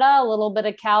Canada, a little bit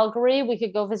of Calgary. We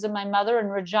could go visit my mother in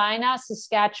Regina,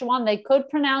 Saskatchewan. They could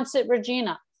pronounce it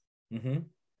Regina. Mm-hmm.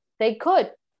 They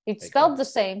could. It's spelled the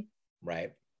same.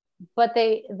 Right. But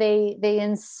they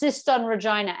insist on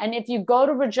Regina. And if you go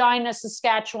to Regina,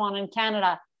 Saskatchewan in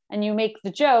Canada and you make the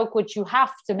joke, which you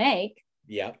have to make,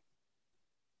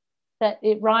 that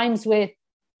it rhymes with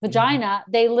vagina,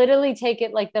 they literally take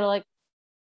it like they're like,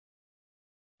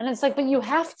 and it's like, but you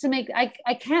have to make,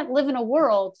 I can't live in a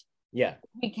world. Yeah.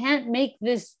 We can't make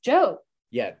this joke.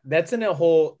 Yeah. That's in a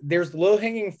whole, there's low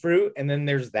hanging fruit. And then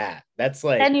there's that. That's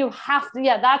like. And you have to,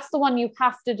 that's the one you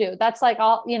have to do. That's like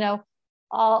what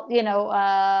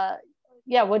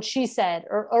she said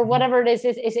or whatever it is.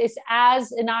 It's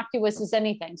as innocuous as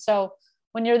anything. So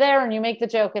when you're there and you make the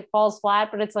joke, it falls flat,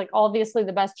 but it's like obviously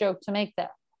the best joke to make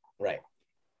there. Right.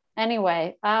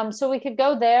 Anyway, so we could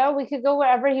go there. We could go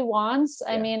wherever he wants.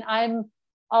 Yeah. I mean, I'm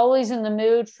always in the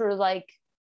mood for like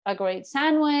a great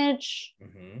sandwich.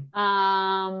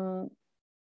 Mm-hmm.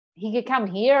 He could come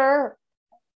here.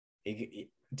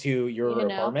 To your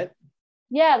apartment?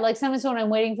 Yeah, like sometimes when I'm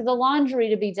waiting for the laundry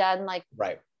to be done, like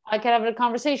I could have a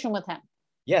conversation with him.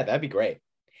 Yeah, that'd be great.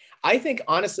 I think,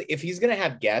 honestly, if he's going to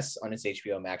have guests on his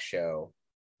HBO Max show,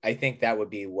 I think that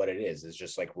would be what it is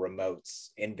just like remotes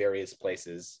in various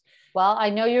places. Well,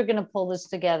 I know you're going to pull this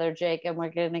together, Jake, and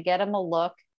we're going to get him a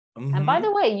look. Mm-hmm. And by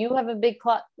the way, you have a big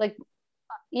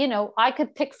I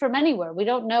could pick from anywhere. We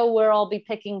don't know where I'll be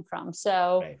picking from.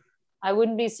 So I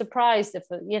wouldn't be surprised if,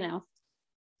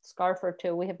 scarf or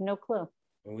two. We have no clue.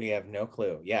 We have no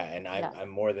clue. Yeah. And I'm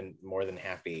more than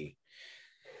happy.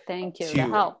 Thank you.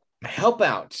 To help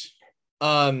out.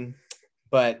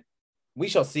 But we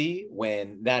shall see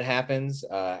when that happens.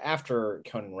 After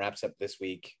Conan wraps up this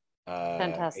week.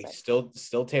 Fantastic. He's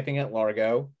still taping at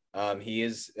Largo. He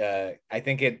is. I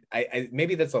think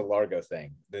maybe that's a Largo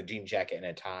thing. The jean jacket and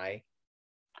a tie.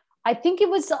 I think it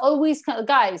was always,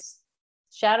 guys.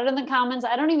 Shout it in the comments.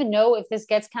 I don't even know if this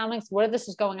gets comments where this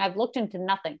is going. I've looked into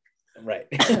nothing. Right.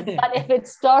 But if it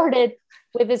started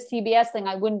with this TBS thing,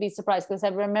 I wouldn't be surprised because I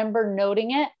remember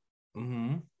noting it.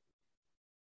 Mm-hmm.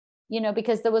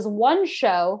 Because there was one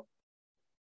show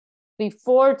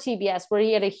before TBS where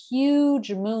he had a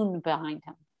huge moon behind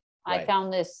him. Right. I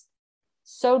found this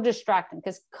so distracting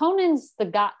because Conan's the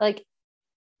guy, like,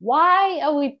 why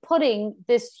are we putting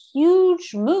this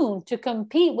huge moon to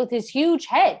compete with his huge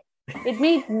head? It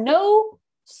made no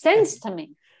sense to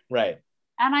me. Right.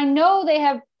 And I know they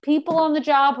have people on the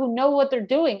job who know what they're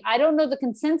doing. I don't know the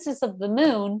consensus of the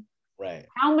moon. Right.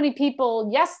 How many people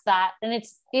yes that? And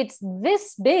it's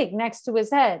this big next to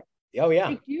his head. Oh yeah.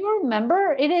 Do you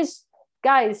remember? It is,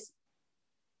 guys,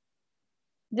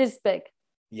 this big.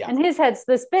 Yeah. And his head's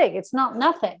this big. It's not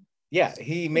nothing. Yeah.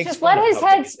 He makes just let his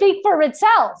head speak for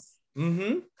itself.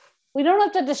 Mm-hmm. We don't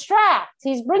have to distract.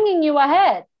 He's bringing you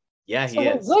ahead. Yeah, he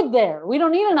is. We're good there. We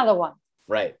don't need another one.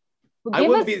 Right. I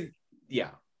wouldn't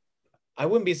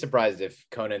be surprised if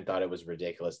Conan thought it was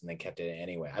ridiculous and they kept it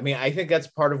anyway. I mean, I think that's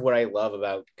part of what I love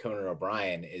about Conan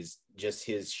O'Brien is just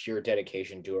his sheer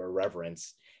dedication to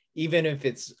irreverence, even if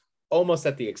it's almost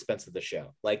at the expense of the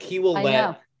show. Like he will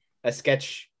let a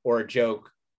sketch or a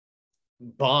joke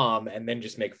bomb and then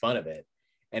just make fun of it.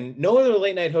 And no other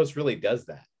late night host really does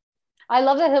that. I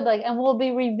love that he'll be like, and we'll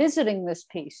be revisiting this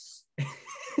piece.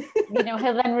 He'll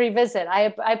then revisit.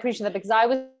 I appreciate that because I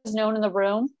was known in the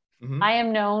room. Mm-hmm. I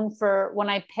am known for when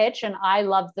I pitch and I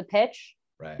love the pitch.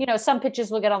 Right. Some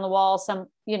pitches will get on the wall, some,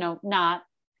 not.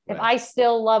 If right.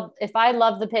 if I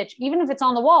love the pitch, even if it's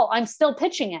on the wall, I'm still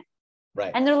pitching it.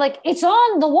 Right. And they're like, it's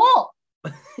on the wall.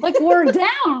 Like we're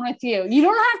down with you. You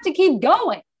don't have to keep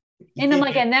going. And I'm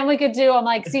like, and then we could do, I'm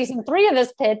like, season 3 of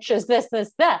this pitch is this,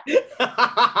 that.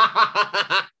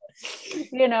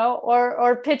 You know,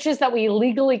 or pitches that we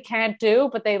legally can't do,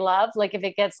 but they love. Like if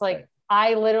it gets like,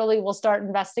 I literally will start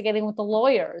investigating with the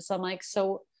lawyers. I'm like,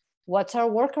 so what's our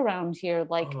workaround here?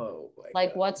 Like,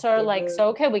 what's our, like, so,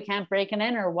 okay, we can't break an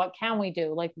enter. What can we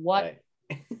do? Like what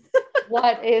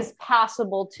is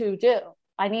possible to do?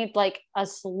 I need like a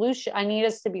solution. I need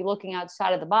us to be looking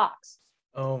outside of the box.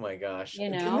 Oh my gosh. You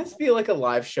know? Can this be like a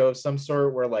live show of some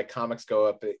sort where like comics go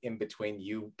up in between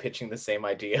you pitching the same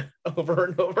idea over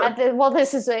and over? Well,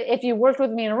 this is if you worked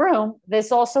with me in a room,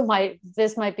 this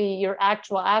might be your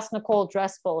actual Ask Nicole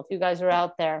Dressel. If you guys are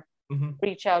out there,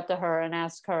 reach out to her and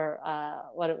ask her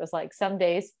what it was like. Some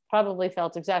days probably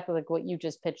felt exactly like what you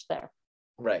just pitched there.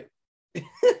 Right.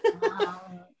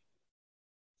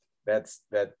 That's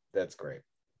great.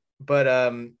 But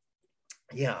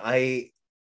yeah,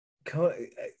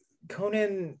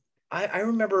 Conan, I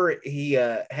remember he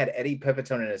had Eddie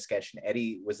Pepitone in a sketch, and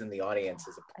Eddie was in the audience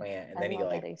as a plant, and then he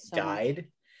like died.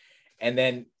 And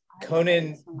then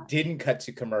Conan didn't cut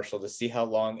to commercial to see how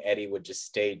long Eddie would just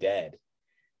stay dead.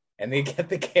 And they get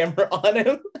the camera on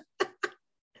him.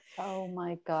 Oh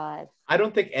my God. I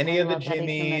don't think any of the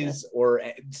Jimmys or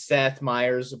Seth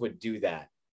Meyers would do that.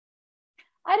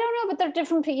 I don't know, but they're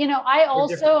different. You know,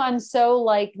 I'm so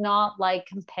like not like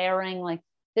comparing like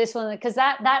this one, because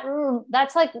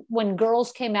that's like when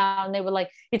Girls came out and they were like,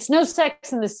 it's no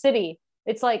Sex in the City.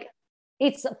 It's like,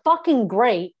 it's fucking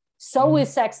great. So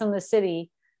is Sex in the City.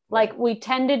 Like we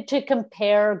tended to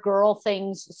compare girl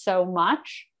things so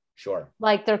much. Sure.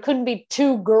 Like there couldn't be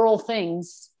 2 girl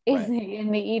things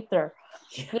in the ether.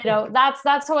 Yeah. You know,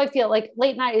 that's how I feel. Like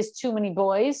late night is too many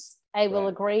boys. I will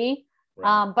agree.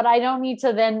 Right. But I don't need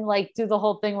to then like do the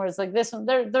whole thing where it's like this one.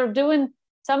 They're doing,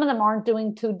 some of them aren't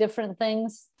doing 2 different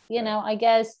things, you know, I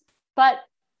guess. But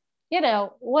you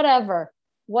know, whatever.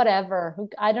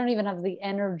 I don't even have the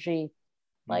energy.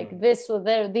 Like these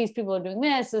people are doing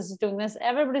this is doing this.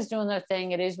 Everybody's doing their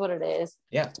thing. It is what it is.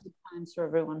 Yeah. Times for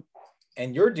everyone.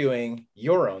 And you're doing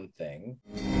your own thing.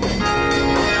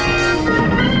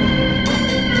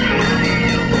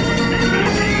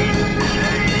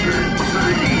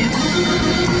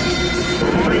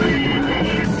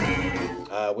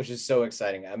 Which is so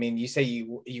exciting. I mean, you say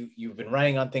you've been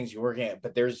writing on things you're working at,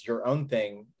 but there's your own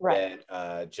thing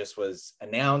that just was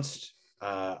announced.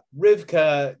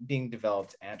 Rivka being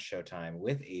developed at Showtime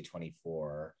with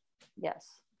A24.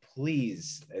 Yes.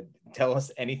 Please tell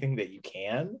us anything that you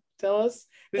can tell us.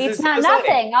 It's not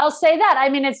nothing. I'll say that. I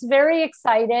mean, it's very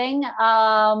exciting.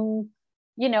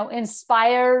 You know,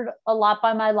 inspired a lot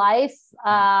by my life.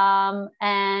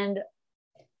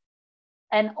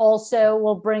 And also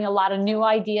will bring a lot of new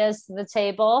ideas to the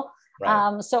table.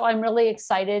 Right. So I'm really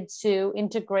excited to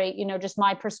integrate, you know, just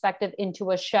my perspective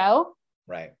into a show.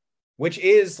 Right. Which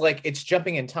is like, it's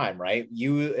jumping in time, right?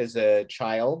 You as a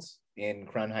child in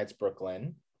Crown Heights,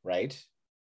 Brooklyn, right?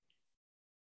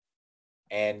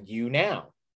 And you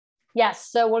now. Yes.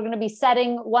 So we're going to be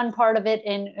setting one part of it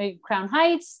in Crown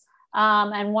Heights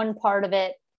and one part of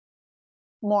it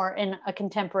more in a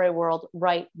contemporary world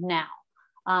right now.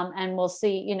 And we'll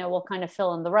see, you know, we'll kind of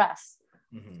fill in the rest.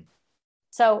 Mm-hmm.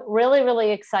 So really,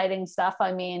 really exciting stuff.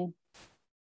 I mean,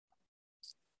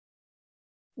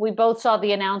 we both saw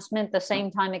the announcement the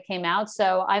same time it came out.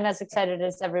 So I'm as excited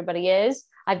as everybody is.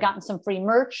 I've gotten some free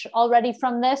merch already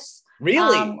from this.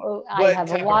 Really? I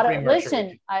have a water.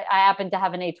 Listen, I happen to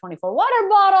have an A24 water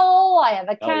bottle. I have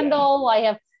a candle. I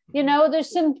have, you know,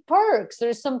 there's some perks.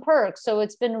 So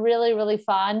it's been really, really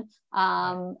fun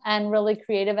and really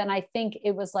creative. And I think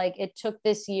it was like, it took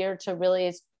this year to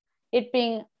really, it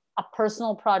being a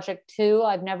personal project too.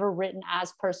 I've never written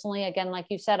as personally. Again, like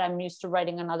you said, I'm used to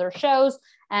writing on other shows.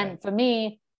 And for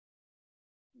me,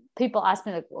 people ask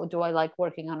me like, well, do I like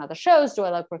working on other shows? Do I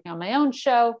like working on my own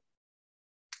show?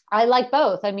 I like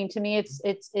both. I mean, to me, it's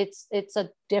a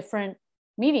different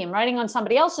medium. Writing on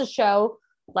somebody else's show,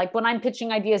 like when I'm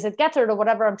pitching ideas at Gethard or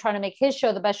whatever, I'm trying to make his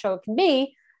show the best show it can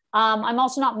be. I'm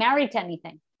also not married to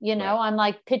anything, you know, I'm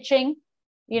like pitching,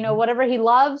 you know, whatever he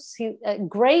loves,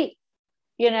 great.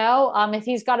 You know, if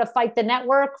he's got to fight the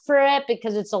network for it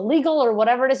because it's illegal or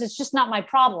whatever it is, it's just not my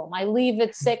problem. I leave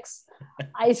at 6.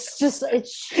 It's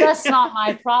just not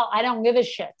my problem. I don't give a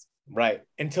shit. Right.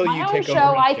 Until my you own take show,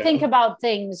 over. I think about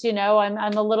things, you know,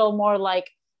 I'm a little more like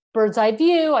bird's eye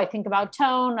view. I think about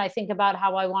tone. I think about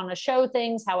how I want to show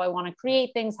things, how I want to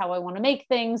create things, how I want to make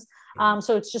things.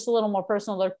 So it's just a little more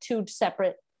personal. They're 2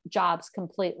 separate jobs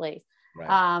completely.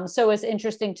 Right. So it's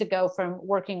interesting to go from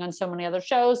working on so many other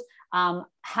shows,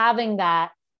 having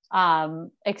that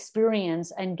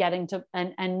experience and getting to,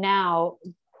 and now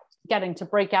getting to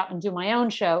break out and do my own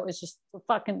show is just a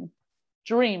fucking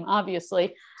dream,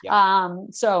 obviously.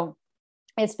 So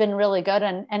it's been really good.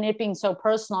 And it being so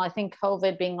personal, I think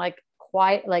COVID being like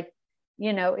quiet, like,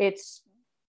 you know, it's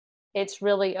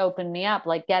really opened me up,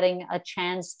 like getting a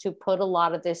chance to put a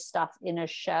lot of this stuff in a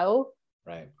show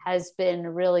has been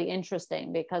really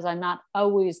interesting, because I'm not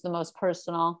always the most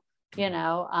personal, you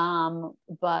know,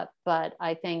 but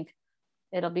I think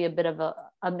it'll be a bit of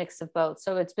a mix of both.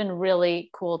 So it's been really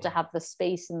cool to have the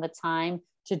space and the time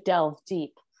to delve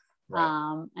deep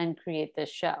and create this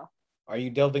show. Are you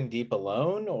delving deep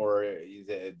alone, or is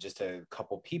it just a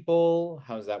couple people?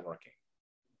 How's that working?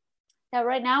 Yeah,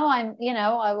 right now I'm, you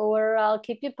know, I'll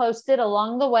keep you posted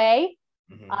along the way.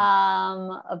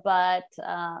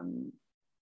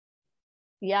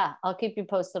 Yeah, I'll keep you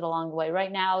posted along the way.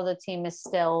 Right now, the team is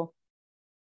still,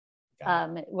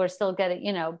 we're still getting,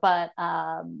 you know, but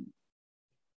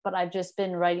I've just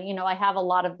been writing, you know, I have a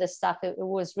lot of this stuff. It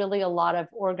was really a lot of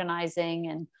organizing,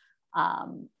 and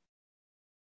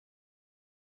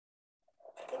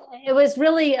it was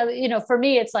really, you know, for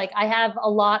me, it's like I have a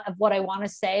lot of what I want to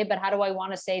say, but how do I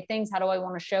want to say things? How do I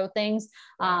want to show things?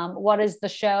 What is the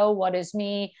show? What is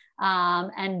me?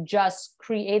 And just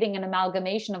creating an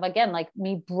amalgamation of, again, like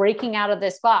me breaking out of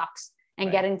this box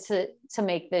and getting to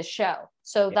make this show.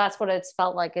 So that's what it's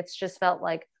felt like. It's just felt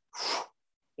like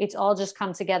it's all just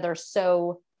come together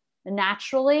so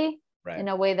naturally. In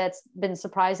a way that's been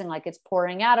surprising, like it's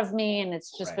pouring out of me, and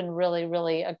it's just been really,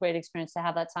 really a great experience to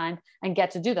have that time and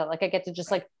get to do that. Like I get to just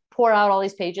like pour out all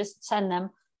these pages,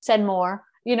 send more,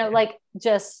 you know, like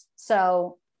just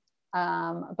so,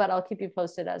 but I'll keep you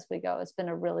posted as we go. It's been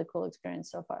a really cool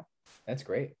experience so far. That's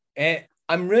great. And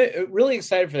I'm really, really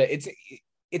excited for that.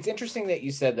 It's interesting that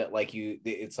you said that, like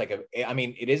it's like I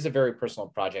mean, it is a very personal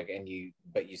project,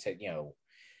 but you said, you know,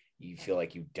 you feel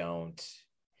like you don't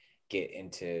get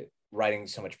into writing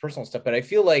so much personal stuff, but I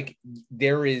feel like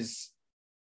there is,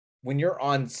 when you're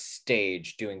on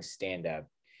stage doing stand-up,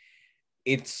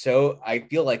 it's so, I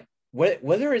feel like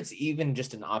whether it's even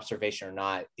just an observation or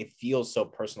not, it feels so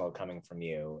personal coming from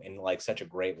you in like such a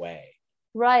great way.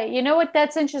 Right. You know what?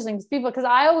 That's interesting, because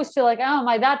I always feel like, oh, am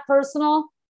I that personal?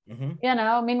 You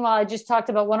know, meanwhile, I just talked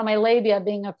about one of my labia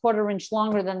being a 1/4 inch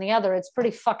longer than the other. It's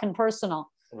pretty fucking personal.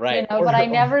 You know, but I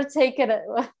never take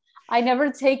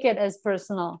it as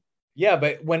personal. Yeah,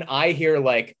 but when I hear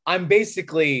like, I'm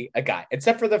basically a guy,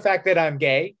 except for the fact that I'm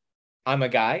gay, I'm a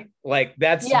guy, like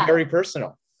that's very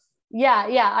personal. Yeah.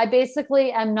 I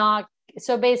basically am not.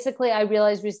 So basically I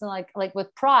realized recently, like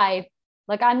with Pride,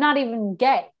 like I'm not even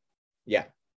gay. Yeah.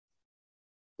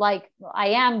 Like I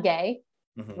am gay,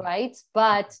 right?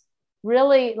 But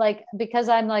really, like, because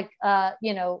I'm like,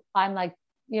 you know, I'm like,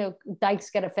 you know, dykes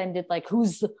get offended, like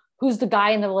who's the guy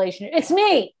in the relationship? It's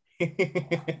me.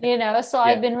 You know, so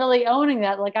I've been really owning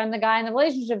that, like I'm the guy in the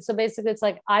relationship. So basically it's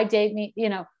like I date me, you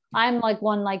know, I'm like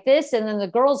one like this, and then the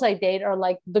girls I date are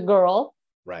like the girl,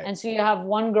 and so you have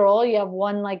one girl, you have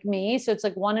one like me, so it's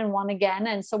like one and one again,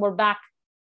 and so we're back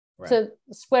to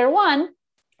square one,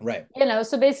 you know.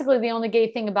 So basically the only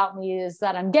gay thing about me is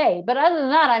that I'm gay, but other than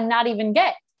that I'm not even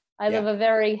gay. I live a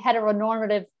very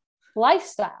heteronormative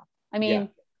lifestyle. I mean,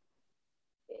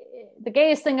 the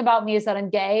gayest thing about me is that I'm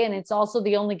gay, and it's also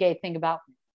the only gay thing about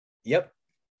me. Yep.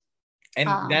 And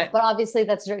but obviously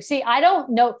that's true. See, I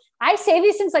don't know. I say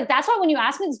these things, like, that's why when you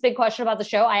ask me this big question about the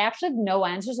show, I actually have no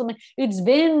answers. I'm like, it's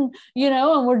been, you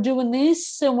know, and we're doing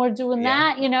this and we're doing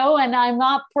that, you know, and I'm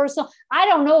not personal. I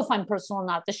don't know if I'm personal or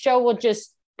not. The show will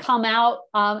just come out.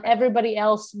 Everybody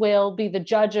else will be the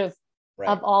judge of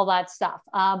all that stuff.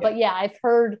 But yeah, I've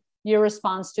heard your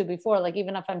response to before, like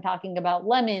even if I'm talking about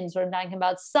lemons or I'm talking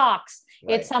about socks,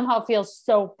 it somehow feels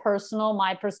so personal.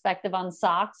 My perspective on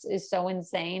socks is so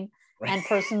insane and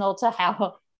personal to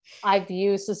how I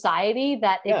view society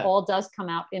that it all does come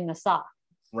out in the sock.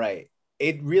 Right.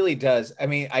 It really does. I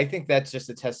mean, I think that's just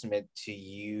a testament to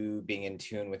you being in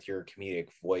tune with your comedic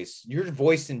voice, your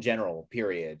voice in general,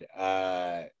 period,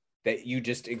 that you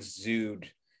just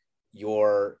exude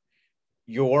your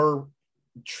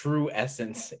true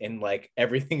essence in like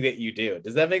everything that you do.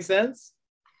 Does that make sense?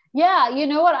 Yeah. You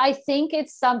know what? I think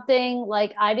it's something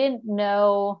like I didn't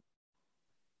know.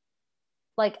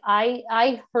 Like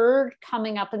I heard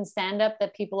coming up in stand-up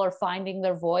that people are finding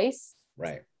their voice.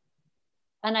 Right.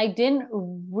 And I didn't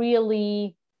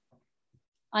really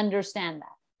understand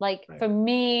that. Like for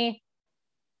me,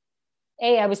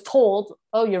 I was told,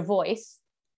 oh, your voice.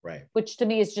 Right. Which to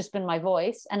me has just been my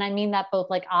voice. And I mean that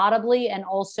both like audibly and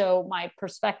also my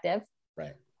perspective.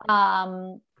 Right.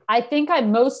 I I think I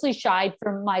mostly shied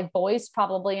from my voice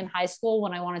probably in high school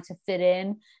when I wanted to fit in,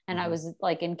 and I was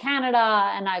like in Canada,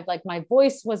 and my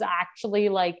voice was actually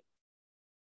like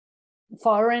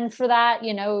foreign for that,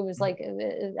 it was like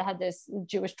it had this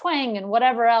Jewish twang and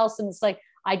whatever else, and it's like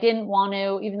I didn't want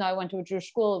to, even though I went to a Jewish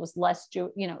school, it was less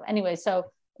anyway. So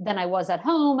then I was at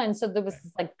home, and so there was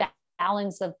this like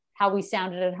balance of how we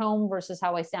sounded at home versus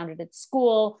how I sounded at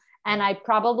school. And I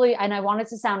wanted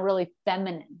to sound really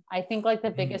feminine. I think like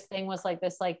the biggest thing was like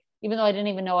this, like, even though I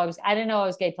didn't know I was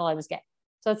gay till I was gay.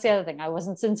 So that's the other thing. I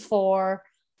wasn't since 4,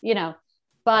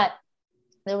 but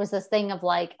there was this thing of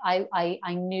like,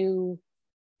 I knew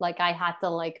like I had to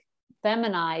like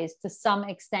feminize to some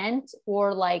extent,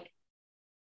 or like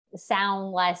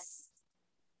sound less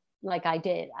like I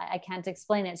did. I can't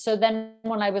explain it. So then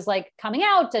when I was like coming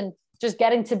out and just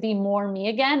getting to be more me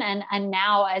again. And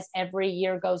now as every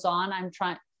year goes on,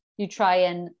 you try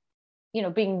and,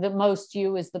 being the most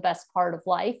you is the best part of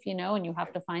life, and you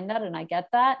have to find that. And I get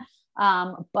that.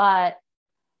 But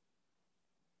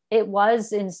it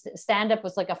was in stand-up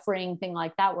was like a freeing thing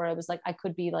like that, where I was like, I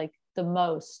could be like the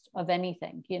most of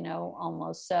anything,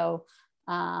 almost. So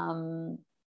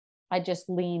I just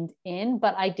leaned in,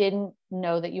 but I didn't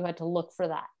know that you had to look for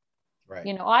that.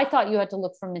 Right. I thought you had to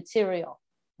look for material.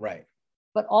 Right.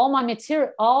 But all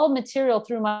material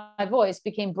through my voice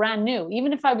became brand new.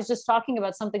 Even if I was just talking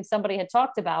about something somebody had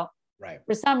talked about, right,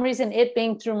 for some reason, it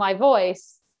being through my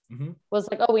voice was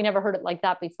like, oh, we never heard it like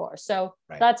that before. So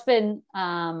that's been,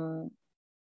 in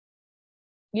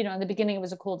the beginning, it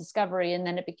was a cool discovery. And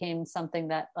then it became something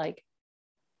that like,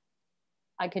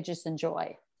 I could just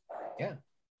enjoy. Yeah.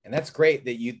 And that's great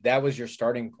that was your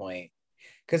starting point.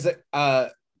 Because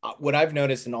what I've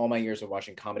noticed in all my years of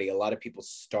watching comedy, a lot of people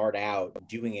start out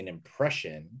doing an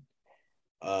impression,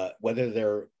 whether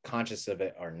they're conscious of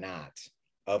it or not,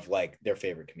 of like their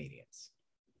favorite comedians.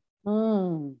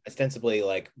 Ostensibly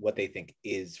like what they think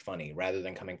is funny, rather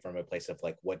than coming from a place of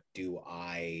like, what do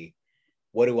I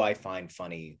find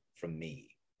funny from me?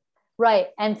 Right.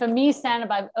 And for me, stand-up,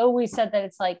 I've always said that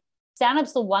it's like,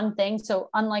 stand-up's the one thing. So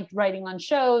unlike writing on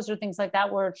shows or things like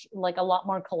that, where it's like a lot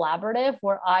more collaborative,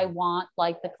 where I want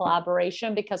like the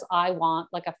collaboration because I want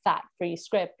like a fat-free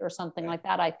script or something like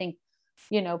that. I think,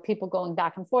 people going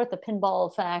back and forth, the pinball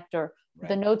effect or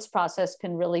the notes process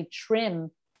can really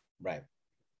trim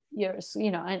yours,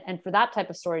 and for that type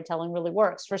of storytelling really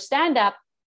works. For stand-up,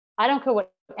 I don't care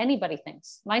what anybody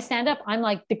thinks. My stand-up, I'm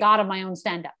like the god of my own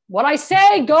stand-up. What I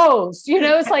say goes,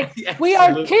 it's like, we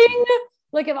are king.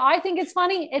 Like if I think it's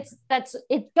funny,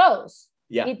 it goes.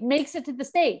 Yeah. It makes it to the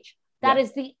stage. That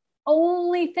is the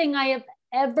only thing I have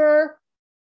ever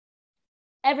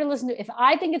listened to. If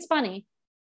I think it's funny,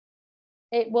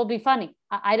 it will be funny.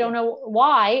 I don't know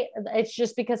why. It's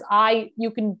just because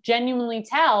you can genuinely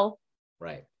tell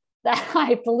that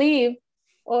I believe,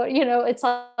 or, it's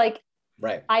like,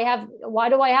 why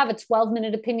do I have a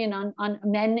 12-minute opinion on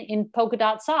men in polka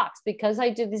dot socks? Because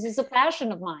this is a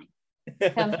passion of mine.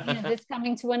 This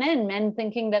coming to an end, men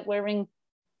thinking that wearing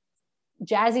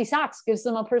jazzy socks gives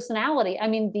them a personality. I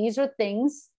mean, these are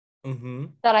things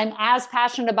that I'm as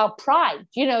passionate about. Pride,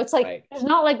 it's like there's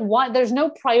not like there's no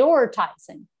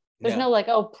prioritizing. There's no like,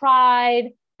 oh,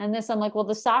 pride and this. I'm like, well,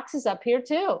 the socks is up here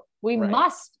too. We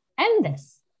must end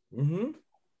this.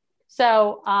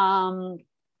 So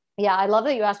yeah, I love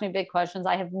that you asked me big questions.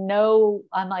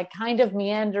 I'm like kind of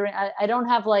meandering. I don't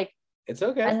have like, it's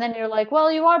okay. And then you're like,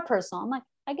 well, you are personal. I'm like,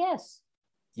 I guess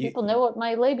people know what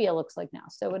my labia looks like now.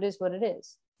 So it is what it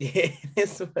is. It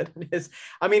is what it is.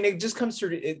 I mean, it just comes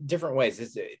through different ways.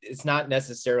 It's not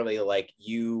necessarily like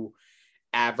you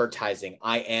advertising.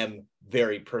 I am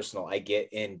very personal. I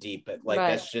get in deep, but like,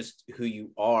 that's just who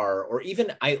you are. Or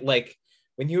even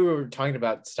when you were talking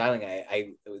about styling,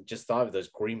 I just thought of those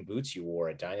green boots you wore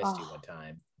at Dynasty one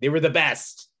time. They were the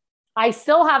best. I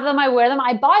still have them. I wear them.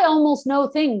 I buy almost no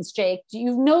things, Jake.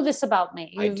 You know this about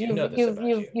me.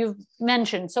 You've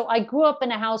mentioned. So I grew up in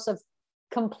a house of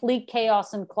complete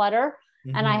chaos and clutter,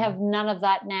 and I have none of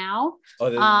that now. Oh,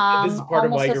 this is part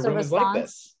of why your room is like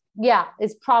this. Yeah,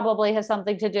 it probably has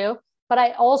something to do. But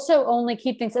I also only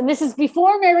keep things, and this is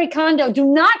before Mary Kondo. Do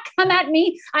not come at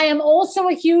me. I am also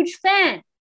a huge fan.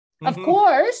 Of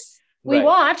course, we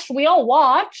all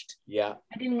watched. Yeah.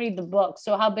 I didn't read the book.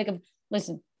 So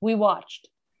listen, we watched.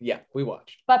 Yeah, we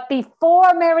watched. But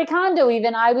before Mary Kondo,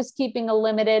 even, I was keeping a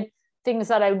limited things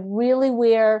that I really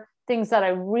wear, things that I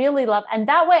really love. And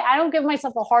that way I don't give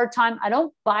myself a hard time. I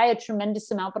don't buy a tremendous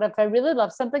amount, but if I really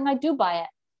love something, I do buy it.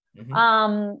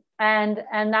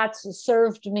 And that's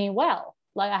served me well.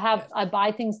 Like I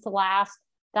buy things to last,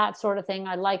 that sort of thing.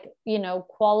 I like,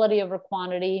 quality over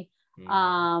quantity.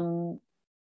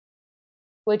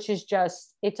 which is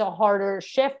just, it's a harder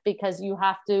shift because you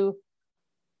have to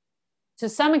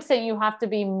some extent, you have to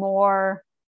be more,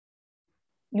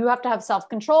 you have to have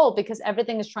self-control because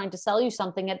everything is trying to sell you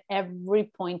something at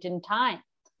every point in time.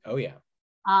 Oh yeah.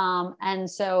 And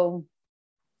so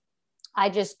I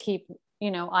just keep,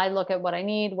 I look at what I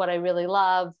need, what I really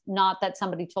love, not that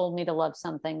somebody told me to love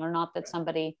something, or not that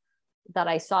somebody that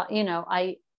I saw,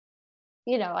 I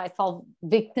fall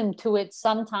victim to it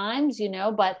sometimes,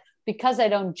 but because I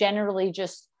don't generally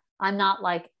I'm not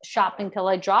like shopping till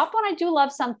I drop. When I do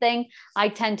love something, I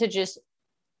tend to just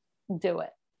do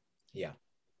it. Yeah.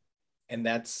 And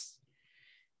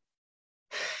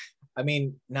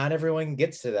not everyone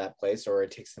gets to that place, or it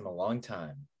takes them a long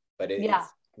time, but it's,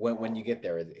 when you get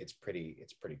there, it's pretty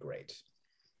great.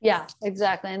 Yeah,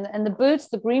 exactly. And the boots,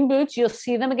 the green boots, you'll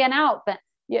see them again out, but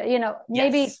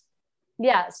maybe, yes.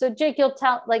 Yeah. So Jake, you'll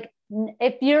tell, like,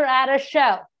 if you're at a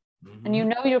show and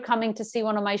you're coming to see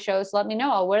one of my shows, let me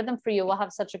know. I'll wear them for you. We'll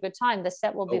have such a good time. The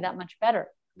set will be that much better.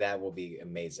 That will be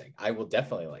amazing. I will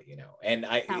definitely let you know. And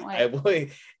I will,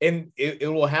 and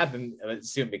it will happen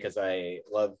soon because I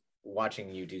love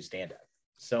watching you do stand up.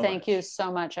 So thank you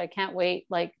so much. I can't wait.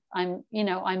 Like I'm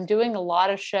doing a lot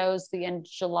of shows the end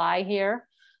of July here.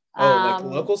 Like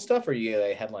local stuff, or you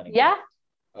like headlining? Yeah.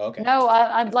 Okay. No,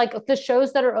 I'm like the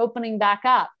shows that are opening back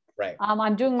up. Right.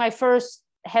 I'm doing my first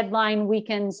headline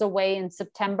weekends away in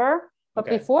September, but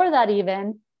before that,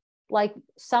 even like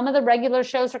some of the regular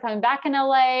shows are coming back in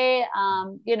LA.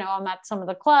 I'm at some of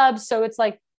the clubs, so it's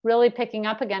like really picking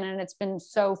up again, and it's been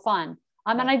so fun.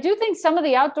 And I do think some of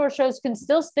the outdoor shows can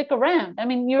still stick around. I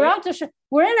mean, your outdoor show,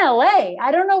 we're in LA.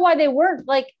 I don't know why they weren't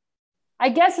like. I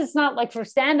guess it's not like for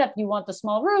stand up, you want the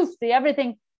small roof, the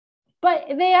everything. But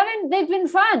they've been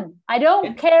fun. I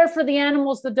don't care for the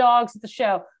animals, the dogs at the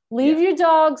show. Leave your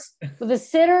dogs with a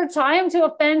sitter, tie them to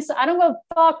a fence. I don't give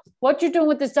a fuck what you're doing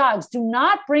with these dogs. Do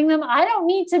not bring them. I don't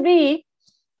need to be.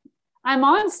 I'm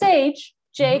on stage,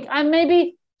 Jake. I'm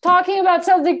maybe talking about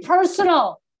something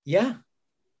personal. Yeah.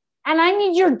 And I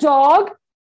need your dog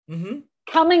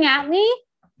coming at me.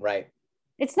 Right.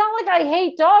 It's not like I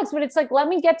hate dogs, but it's like, let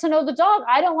me get to know the dog.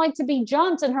 I don't like to be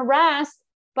jumped and harassed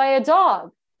by a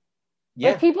dog.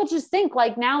 Yeah. Like people just think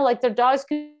like now, like their dogs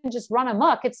can just run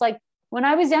amok. It's like when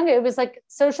I was younger, it was like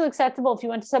socially acceptable. If you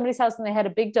went to somebody's house and they had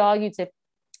a big dog, you'd say,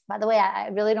 by the way, I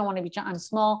really don't want to be jumped. I'm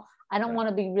small. I don't want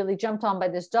to be really jumped on by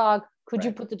this dog. Could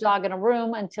you put the dog in a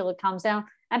room until it calms down?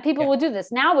 And people would do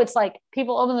this. Now it's like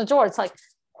people open the door. It's like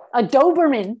a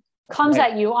Doberman comes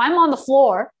at you. I'm on the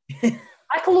floor.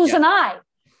 I could lose an eye.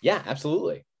 Yeah,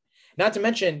 absolutely. Not to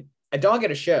mention a dog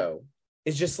at a show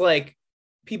is just like,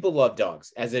 people love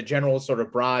dogs as a general sort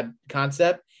of broad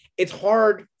concept. It's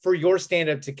hard for your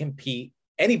stand-up to compete,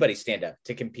 anybody's stand-up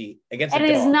to compete against a dog.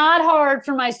 It is not hard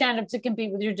for my stand-up to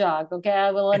compete with your dog, okay? I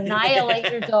will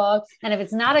annihilate your dog. And if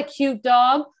it's not a cute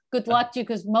dog, good luck to you,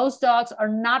 because most dogs are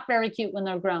not very cute when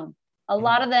they're grown. A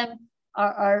lot of them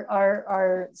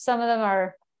are some of them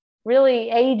are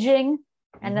really aging,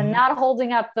 and they're not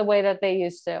holding up the way that they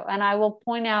used to. And I will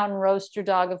point out and roast your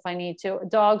dog if I need to.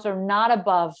 Dogs are not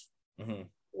above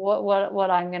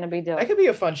what I'm going to be doing. That could be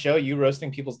a fun show. You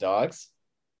roasting people's dogs.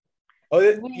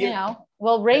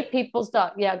 We'll rate people's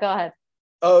dog. Yeah, go ahead.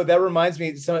 Oh, that reminds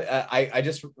me. So I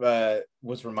just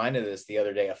was reminded of this the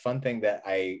other day. A fun thing that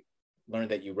I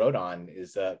learned that you wrote on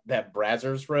is that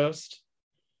Brazzers roast.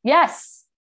 Yes,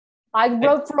 I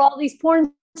wrote for all these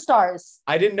porn stars.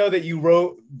 I didn't know that you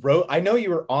wrote. I know you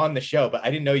were on the show, but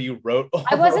I didn't know you wrote.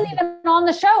 I wasn't even on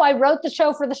the show. I wrote the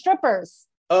show for the strippers.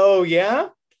 Oh yeah.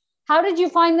 How did you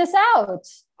find this out?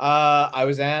 I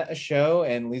was at a show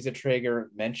and Lisa Traeger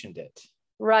mentioned it.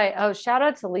 Right. Oh, shout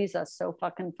out to Lisa. So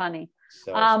fucking funny.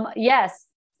 Yes.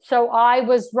 So I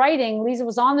was writing, Lisa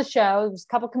was on the show. There was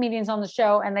a couple comedians on the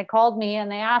show, and they called me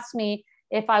and they asked me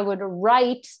if I would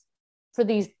write for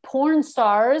these porn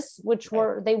stars, which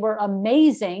they were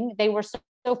amazing. They were so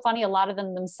funny, a lot of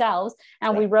them themselves.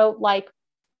 And we wrote like,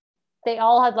 they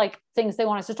all had like things they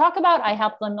wanted us to talk about. I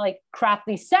helped them like craft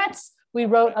these sets. We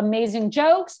wrote amazing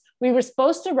jokes. We were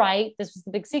supposed to write, this was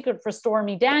the big secret, for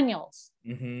Stormy Daniels.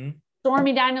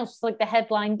 Stormy Daniels was like the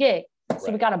headline gig. So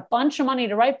we got a bunch of money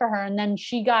to write for her. And then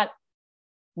she got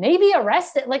maybe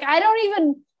arrested. Like, I don't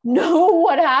even know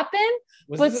what happened.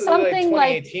 But something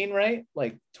like 2018, right?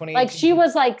 Like 2018. Like she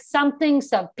was like something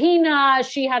subpoena.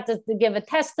 She had to give a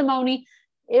testimony.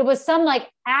 It was some like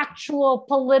actual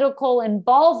political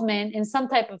involvement in some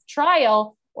type of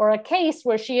trial or a case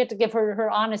where she had to give her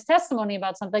honest testimony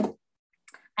about something.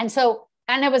 And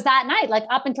it was that night, like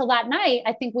up until that night,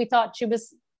 I think we thought she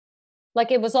was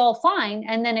like, it was all fine.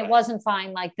 And then it wasn't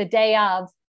fine. Like the day of,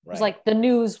 it was like the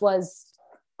news was,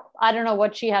 I don't know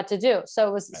what she had to do. So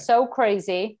it was so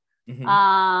crazy.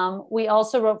 We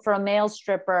also wrote for a male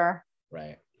stripper.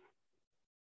 Right.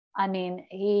 I mean,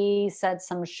 he said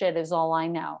some shit is all I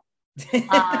know.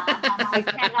 I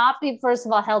cannot be, first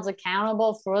of all, held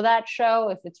accountable for that show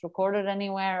if it's recorded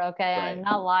anywhere. Okay. Right. I'm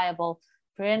not liable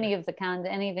for any of the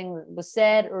anything that was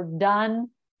said or done.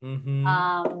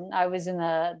 I was in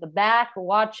the back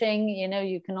watching. You know,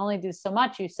 you can only do so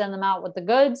much. You send them out with the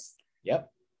goods. Yep.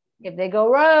 If they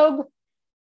go rogue,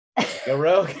 they go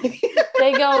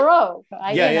rogue.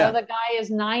 The guy is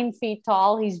 9 feet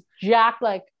tall. He's jacked.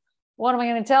 Like, what am I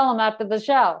going to tell him after the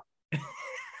show?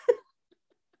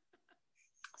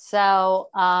 So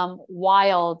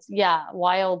wild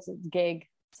gig.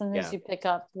 Sometimes you pick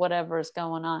up whatever is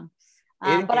going on.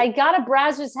 But I got a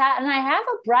Brazzers hat, and I have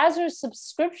a Brazzers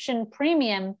subscription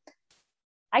premium.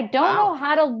 I don't know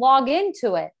how to log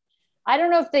into it. I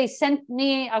don't know if they sent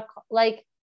me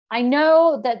I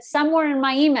know that somewhere in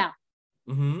my email,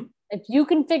 if you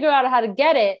can figure out how to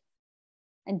get it,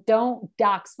 and don't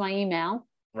dox my email.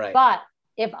 Right. But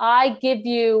if I give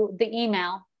you the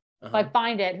email, if I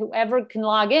find it, whoever can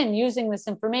log in using this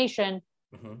information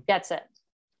gets it.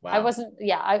 Wow.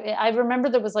 I remember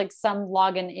there was like some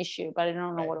login issue, but I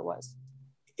don't know what it was.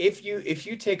 If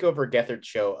you take over Gethard's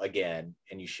show again,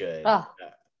 and you should,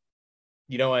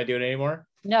 you don't want to do it anymore?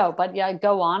 No, but yeah,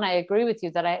 go on. I agree with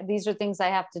you that these are things I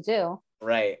have to do.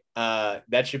 Right.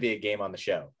 That should be a game on the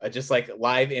show. Just like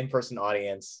live in-person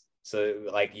audience. So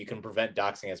like you can prevent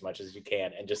doxing as much as you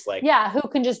can, and just like, who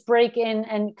can just break in,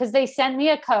 and because they sent me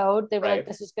a code, they were like,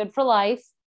 this is good for life.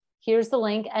 Here's the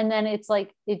link. And then it's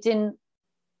like, it didn't,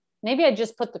 maybe I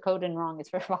just put the code in wrong.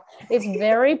 It's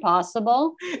very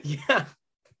possible. Yeah.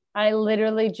 I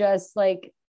literally just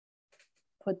like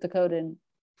put the code in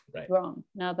wrong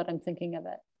now that I'm thinking of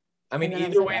it. I mean,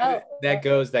 either way that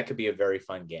goes, that could be a very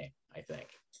fun game, I think.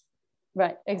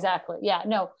 Right. Exactly. Yeah.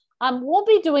 No. We'll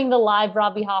be doing the live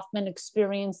Robbie Hoffman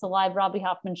experience, the live Robbie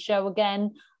Hoffman show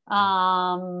again,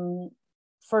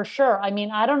 for sure. I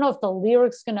mean, I don't know if the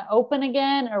Lyric's going to open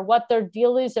again or what their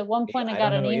deal is. At one point, I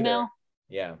got an email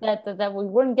that we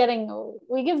weren't getting.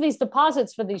 We give these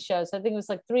deposits for these shows. I think it was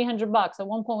like $300. At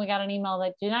one point, we got an email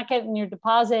that you're not getting your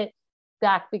deposit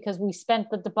back because we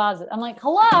spent the deposit. I'm like,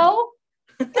 hello,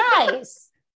 guys,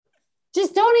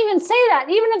 just don't even say that,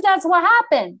 even if that's what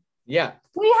happened. Yeah.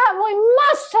 We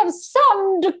must have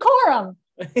some decorum.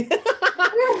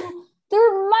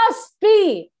 there must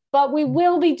be, but we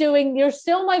will be doing, you're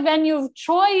still my venue of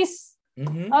choice.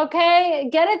 Okay.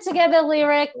 Get it together,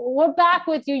 Lyric. We're back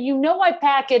with you. You know, I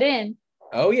pack it in.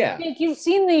 Oh yeah. If you've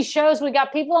seen these shows, we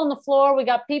got people on the floor. We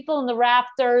got people in the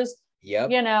rafters,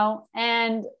 you know,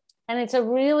 and it's a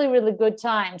really, really good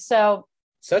time. So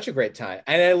such a great time.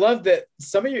 And I love that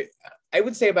some of you, I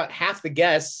would say about half the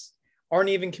guests aren't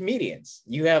even comedians.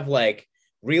 You have like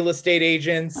real estate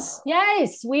agents.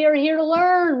 Yes, we are here to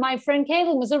learn. My friend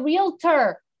Caitlin was a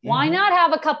realtor. Why not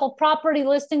have a couple property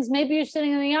listings? Maybe you're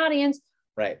sitting in the audience.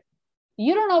 Right.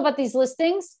 You don't know about these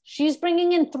listings. She's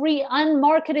bringing in 3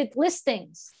 unmarketed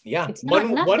listings. Yeah.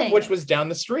 One of which was down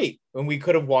the street when we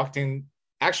could have walked in.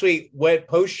 Actually, what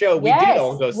post show we did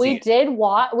all go see.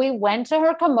 We went to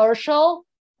her commercial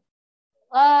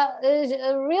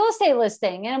real estate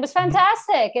listing, and it was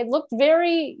fantastic. It looked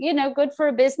very, good for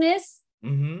a business.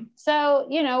 So,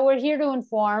 we're here to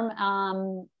inform,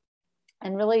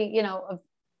 and really,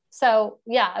 so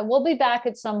yeah, we'll be back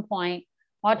at some point.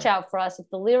 Watch out for us. If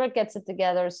the Lyric gets it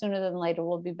together sooner than later,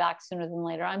 we'll be back sooner than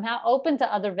later. I'm open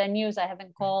to other venues. I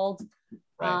haven't called.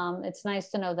 It's nice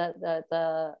to know that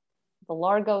the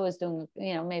Largo is doing,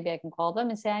 maybe I can call them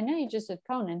and say, I know you just did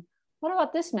Conan. What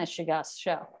about this Michigas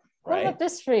show? What about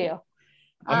this for you?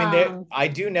 I mean, I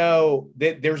do know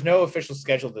that there's no official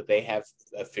schedule that they have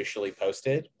officially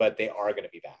posted, but they are going to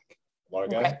be back.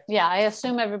 Largo? Okay. Yeah, I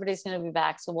assume everybody's going to be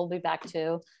back, so we'll be back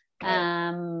too.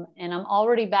 And I'm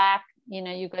already back.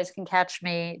 You guys can catch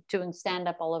me doing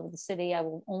stand-up all over the city. I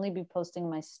will only be posting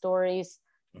my stories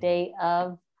day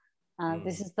of.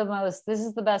 This is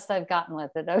the best I've gotten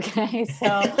with it. Okay. So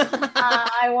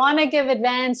I want to give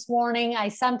advance warning. I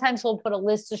sometimes will put a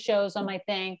list of shows on my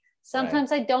thing.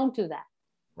 Sometimes I don't do that.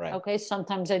 Right. Okay.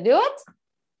 Sometimes I do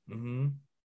it.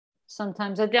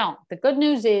 Sometimes I don't. The good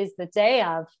news is the day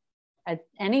of, at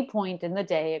any point in the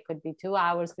day, it could be 2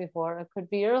 hours before, it could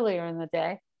be earlier in the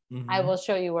day. I will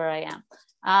show you where I am.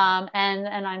 And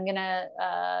I'm going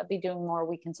to be doing more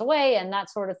weekends away and that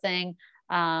sort of thing.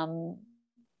 And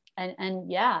in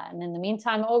the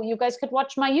meantime, you guys could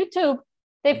watch my YouTube.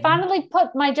 They finally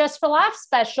put my Just for Laughs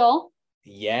special,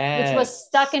 which was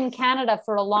stuck in Canada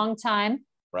for a long time.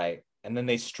 Right. And then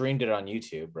they streamed it on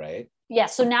YouTube, right? Yeah,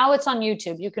 so now it's on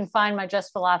YouTube. You can find my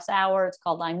Just for Laughs hour. It's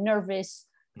called I'm Nervous.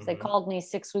 They called me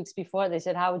 6 weeks before. They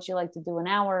said, how would you like to do an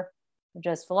hour of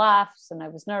Just for Laughs? And I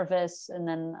was nervous. And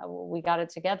then we got it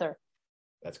together.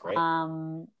 That's great.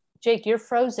 Jake, you're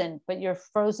frozen, but you're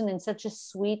frozen in such a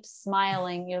sweet,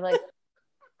 smiling. You're like.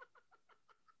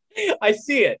 I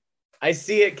see it.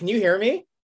 Can you hear me?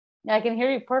 Yeah, I can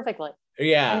hear you perfectly.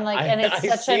 Yeah. And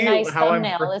it's such a nice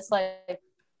thumbnail. It's like.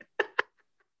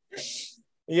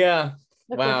 Yeah.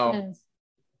 Look, wow.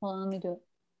 Hold on, let me do it.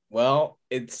 Well,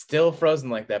 it's still frozen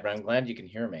like that, but I'm glad you can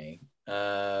hear me.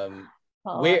 It's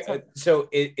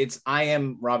I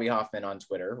am Robbie Hoffman on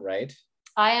Twitter, right?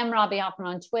 I am Robbie Hoffman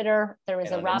on Twitter. There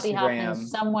is a Robbie Instagram. Hoffman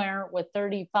somewhere with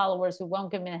 30 followers who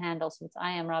won't give me the handle. So it's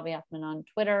I am Robbie Hoffman on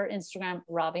Twitter, Instagram,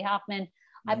 Robbie Hoffman.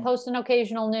 I post an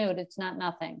occasional nude. It's not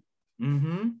nothing.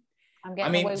 I'm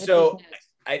getting away with these nudes.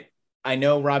 I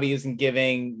know Robbie isn't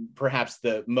giving perhaps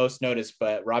the most notice,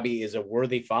 but Robbie is a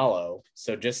worthy follow.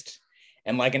 So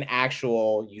and like an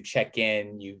actual, you check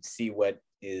in, you see what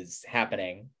is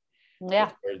happening. Yeah.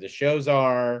 Where the shows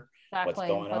are, exactly. What's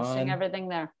going on. Posting everything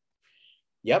there.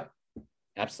 Yep,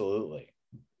 absolutely.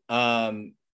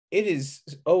 It is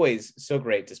always so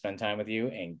great to spend time with you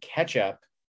and catch up.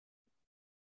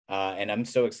 And I'm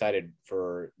so excited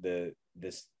for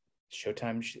this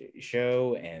Showtime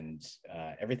show and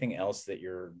everything else that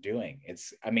you're doing.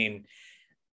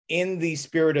 In the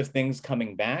spirit of things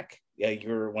coming back,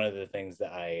 you're one of the things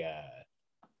that I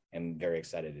am very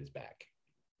excited is back.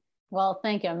 Well,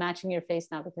 thank you. I'm matching your face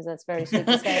now because that's very sweet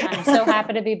to say. I'm so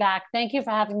happy to be back. Thank you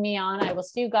for having me on. I will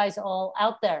see you guys all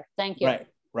out there. Thank you.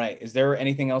 Right. Is there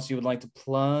anything else you would like to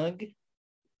plug?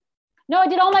 No, I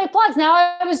did all my plugs. Now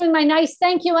I was doing my nice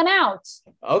thank you and out.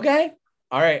 Okay.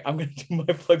 All right. I'm going to do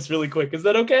my plugs really quick. Is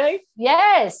that okay?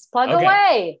 Yes. Plug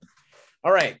away.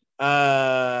 All right.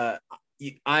 The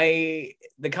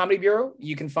Comedy Bureau,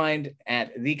 you can find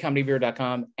at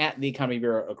thecomedybureau.com, at The Comedy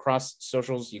Bureau across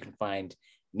socials. You can find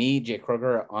me, Jake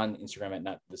Kroger, on Instagram at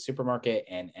Not The Supermarket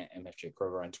and at MFJ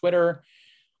Kroger on Twitter.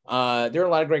 There are a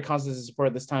lot of great causes to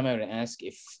support this time. I would ask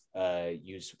if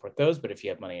you support those, but if you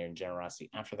have money and generosity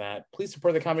after that, please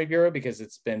support the Comedy Bureau because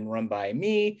it's been run by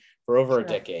me for over a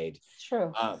decade.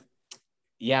 True.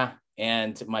 Yeah,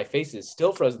 and my face is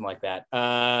still frozen like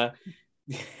that.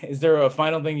 Is there a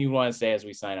final thing you want to say as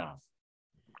we sign off?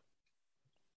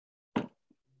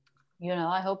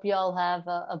 I hope you all have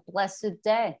a blessed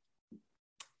day.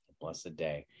 Blessed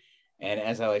day. And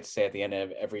as I like to say at the end of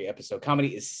every episode,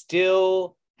 comedy is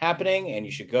still happening and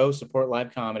you should go support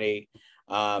live comedy.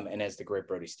 And as the great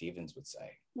Brody Stevens would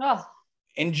say,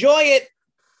 enjoy it.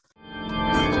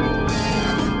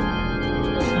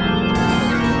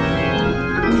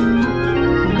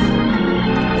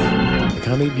 The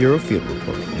Comedy Bureau Field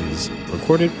Report is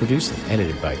recorded, produced, and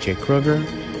edited by Jake Kroger.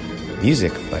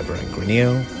 Music by Brian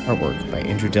Granillo. Artwork by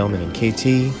Andrew Delman and KT.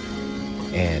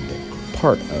 And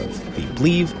part of the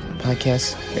Believe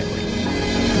podcast family.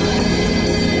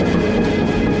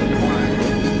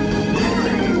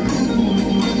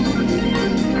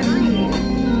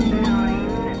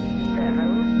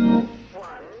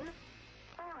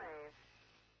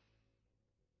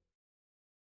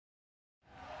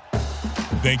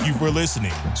 Thank you for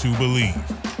listening to Believe.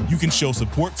 You can show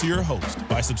support to your host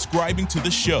by subscribing to the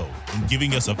show and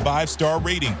giving us a 5-star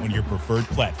rating on your preferred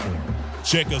platform.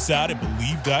 Check us out at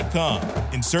Believe.com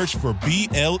and search for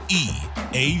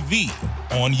BLEAV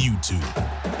on YouTube.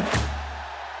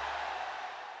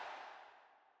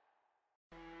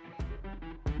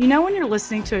 You know when you're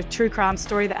listening to a true crime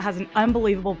story that has an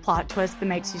unbelievable plot twist that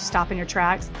makes you stop in your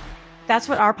tracks? That's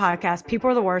what our podcast, People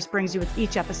Are the Worst, brings you with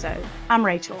each episode. I'm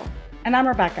Rachel. And I'm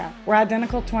Rebecca. We're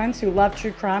identical twins who love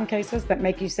true crime cases that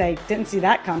make you say, didn't see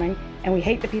that coming, and we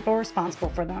hate the people responsible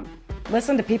for them.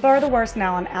 Listen to People Are the Worst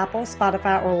now on Apple,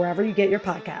 Spotify, or wherever you get your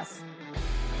podcasts.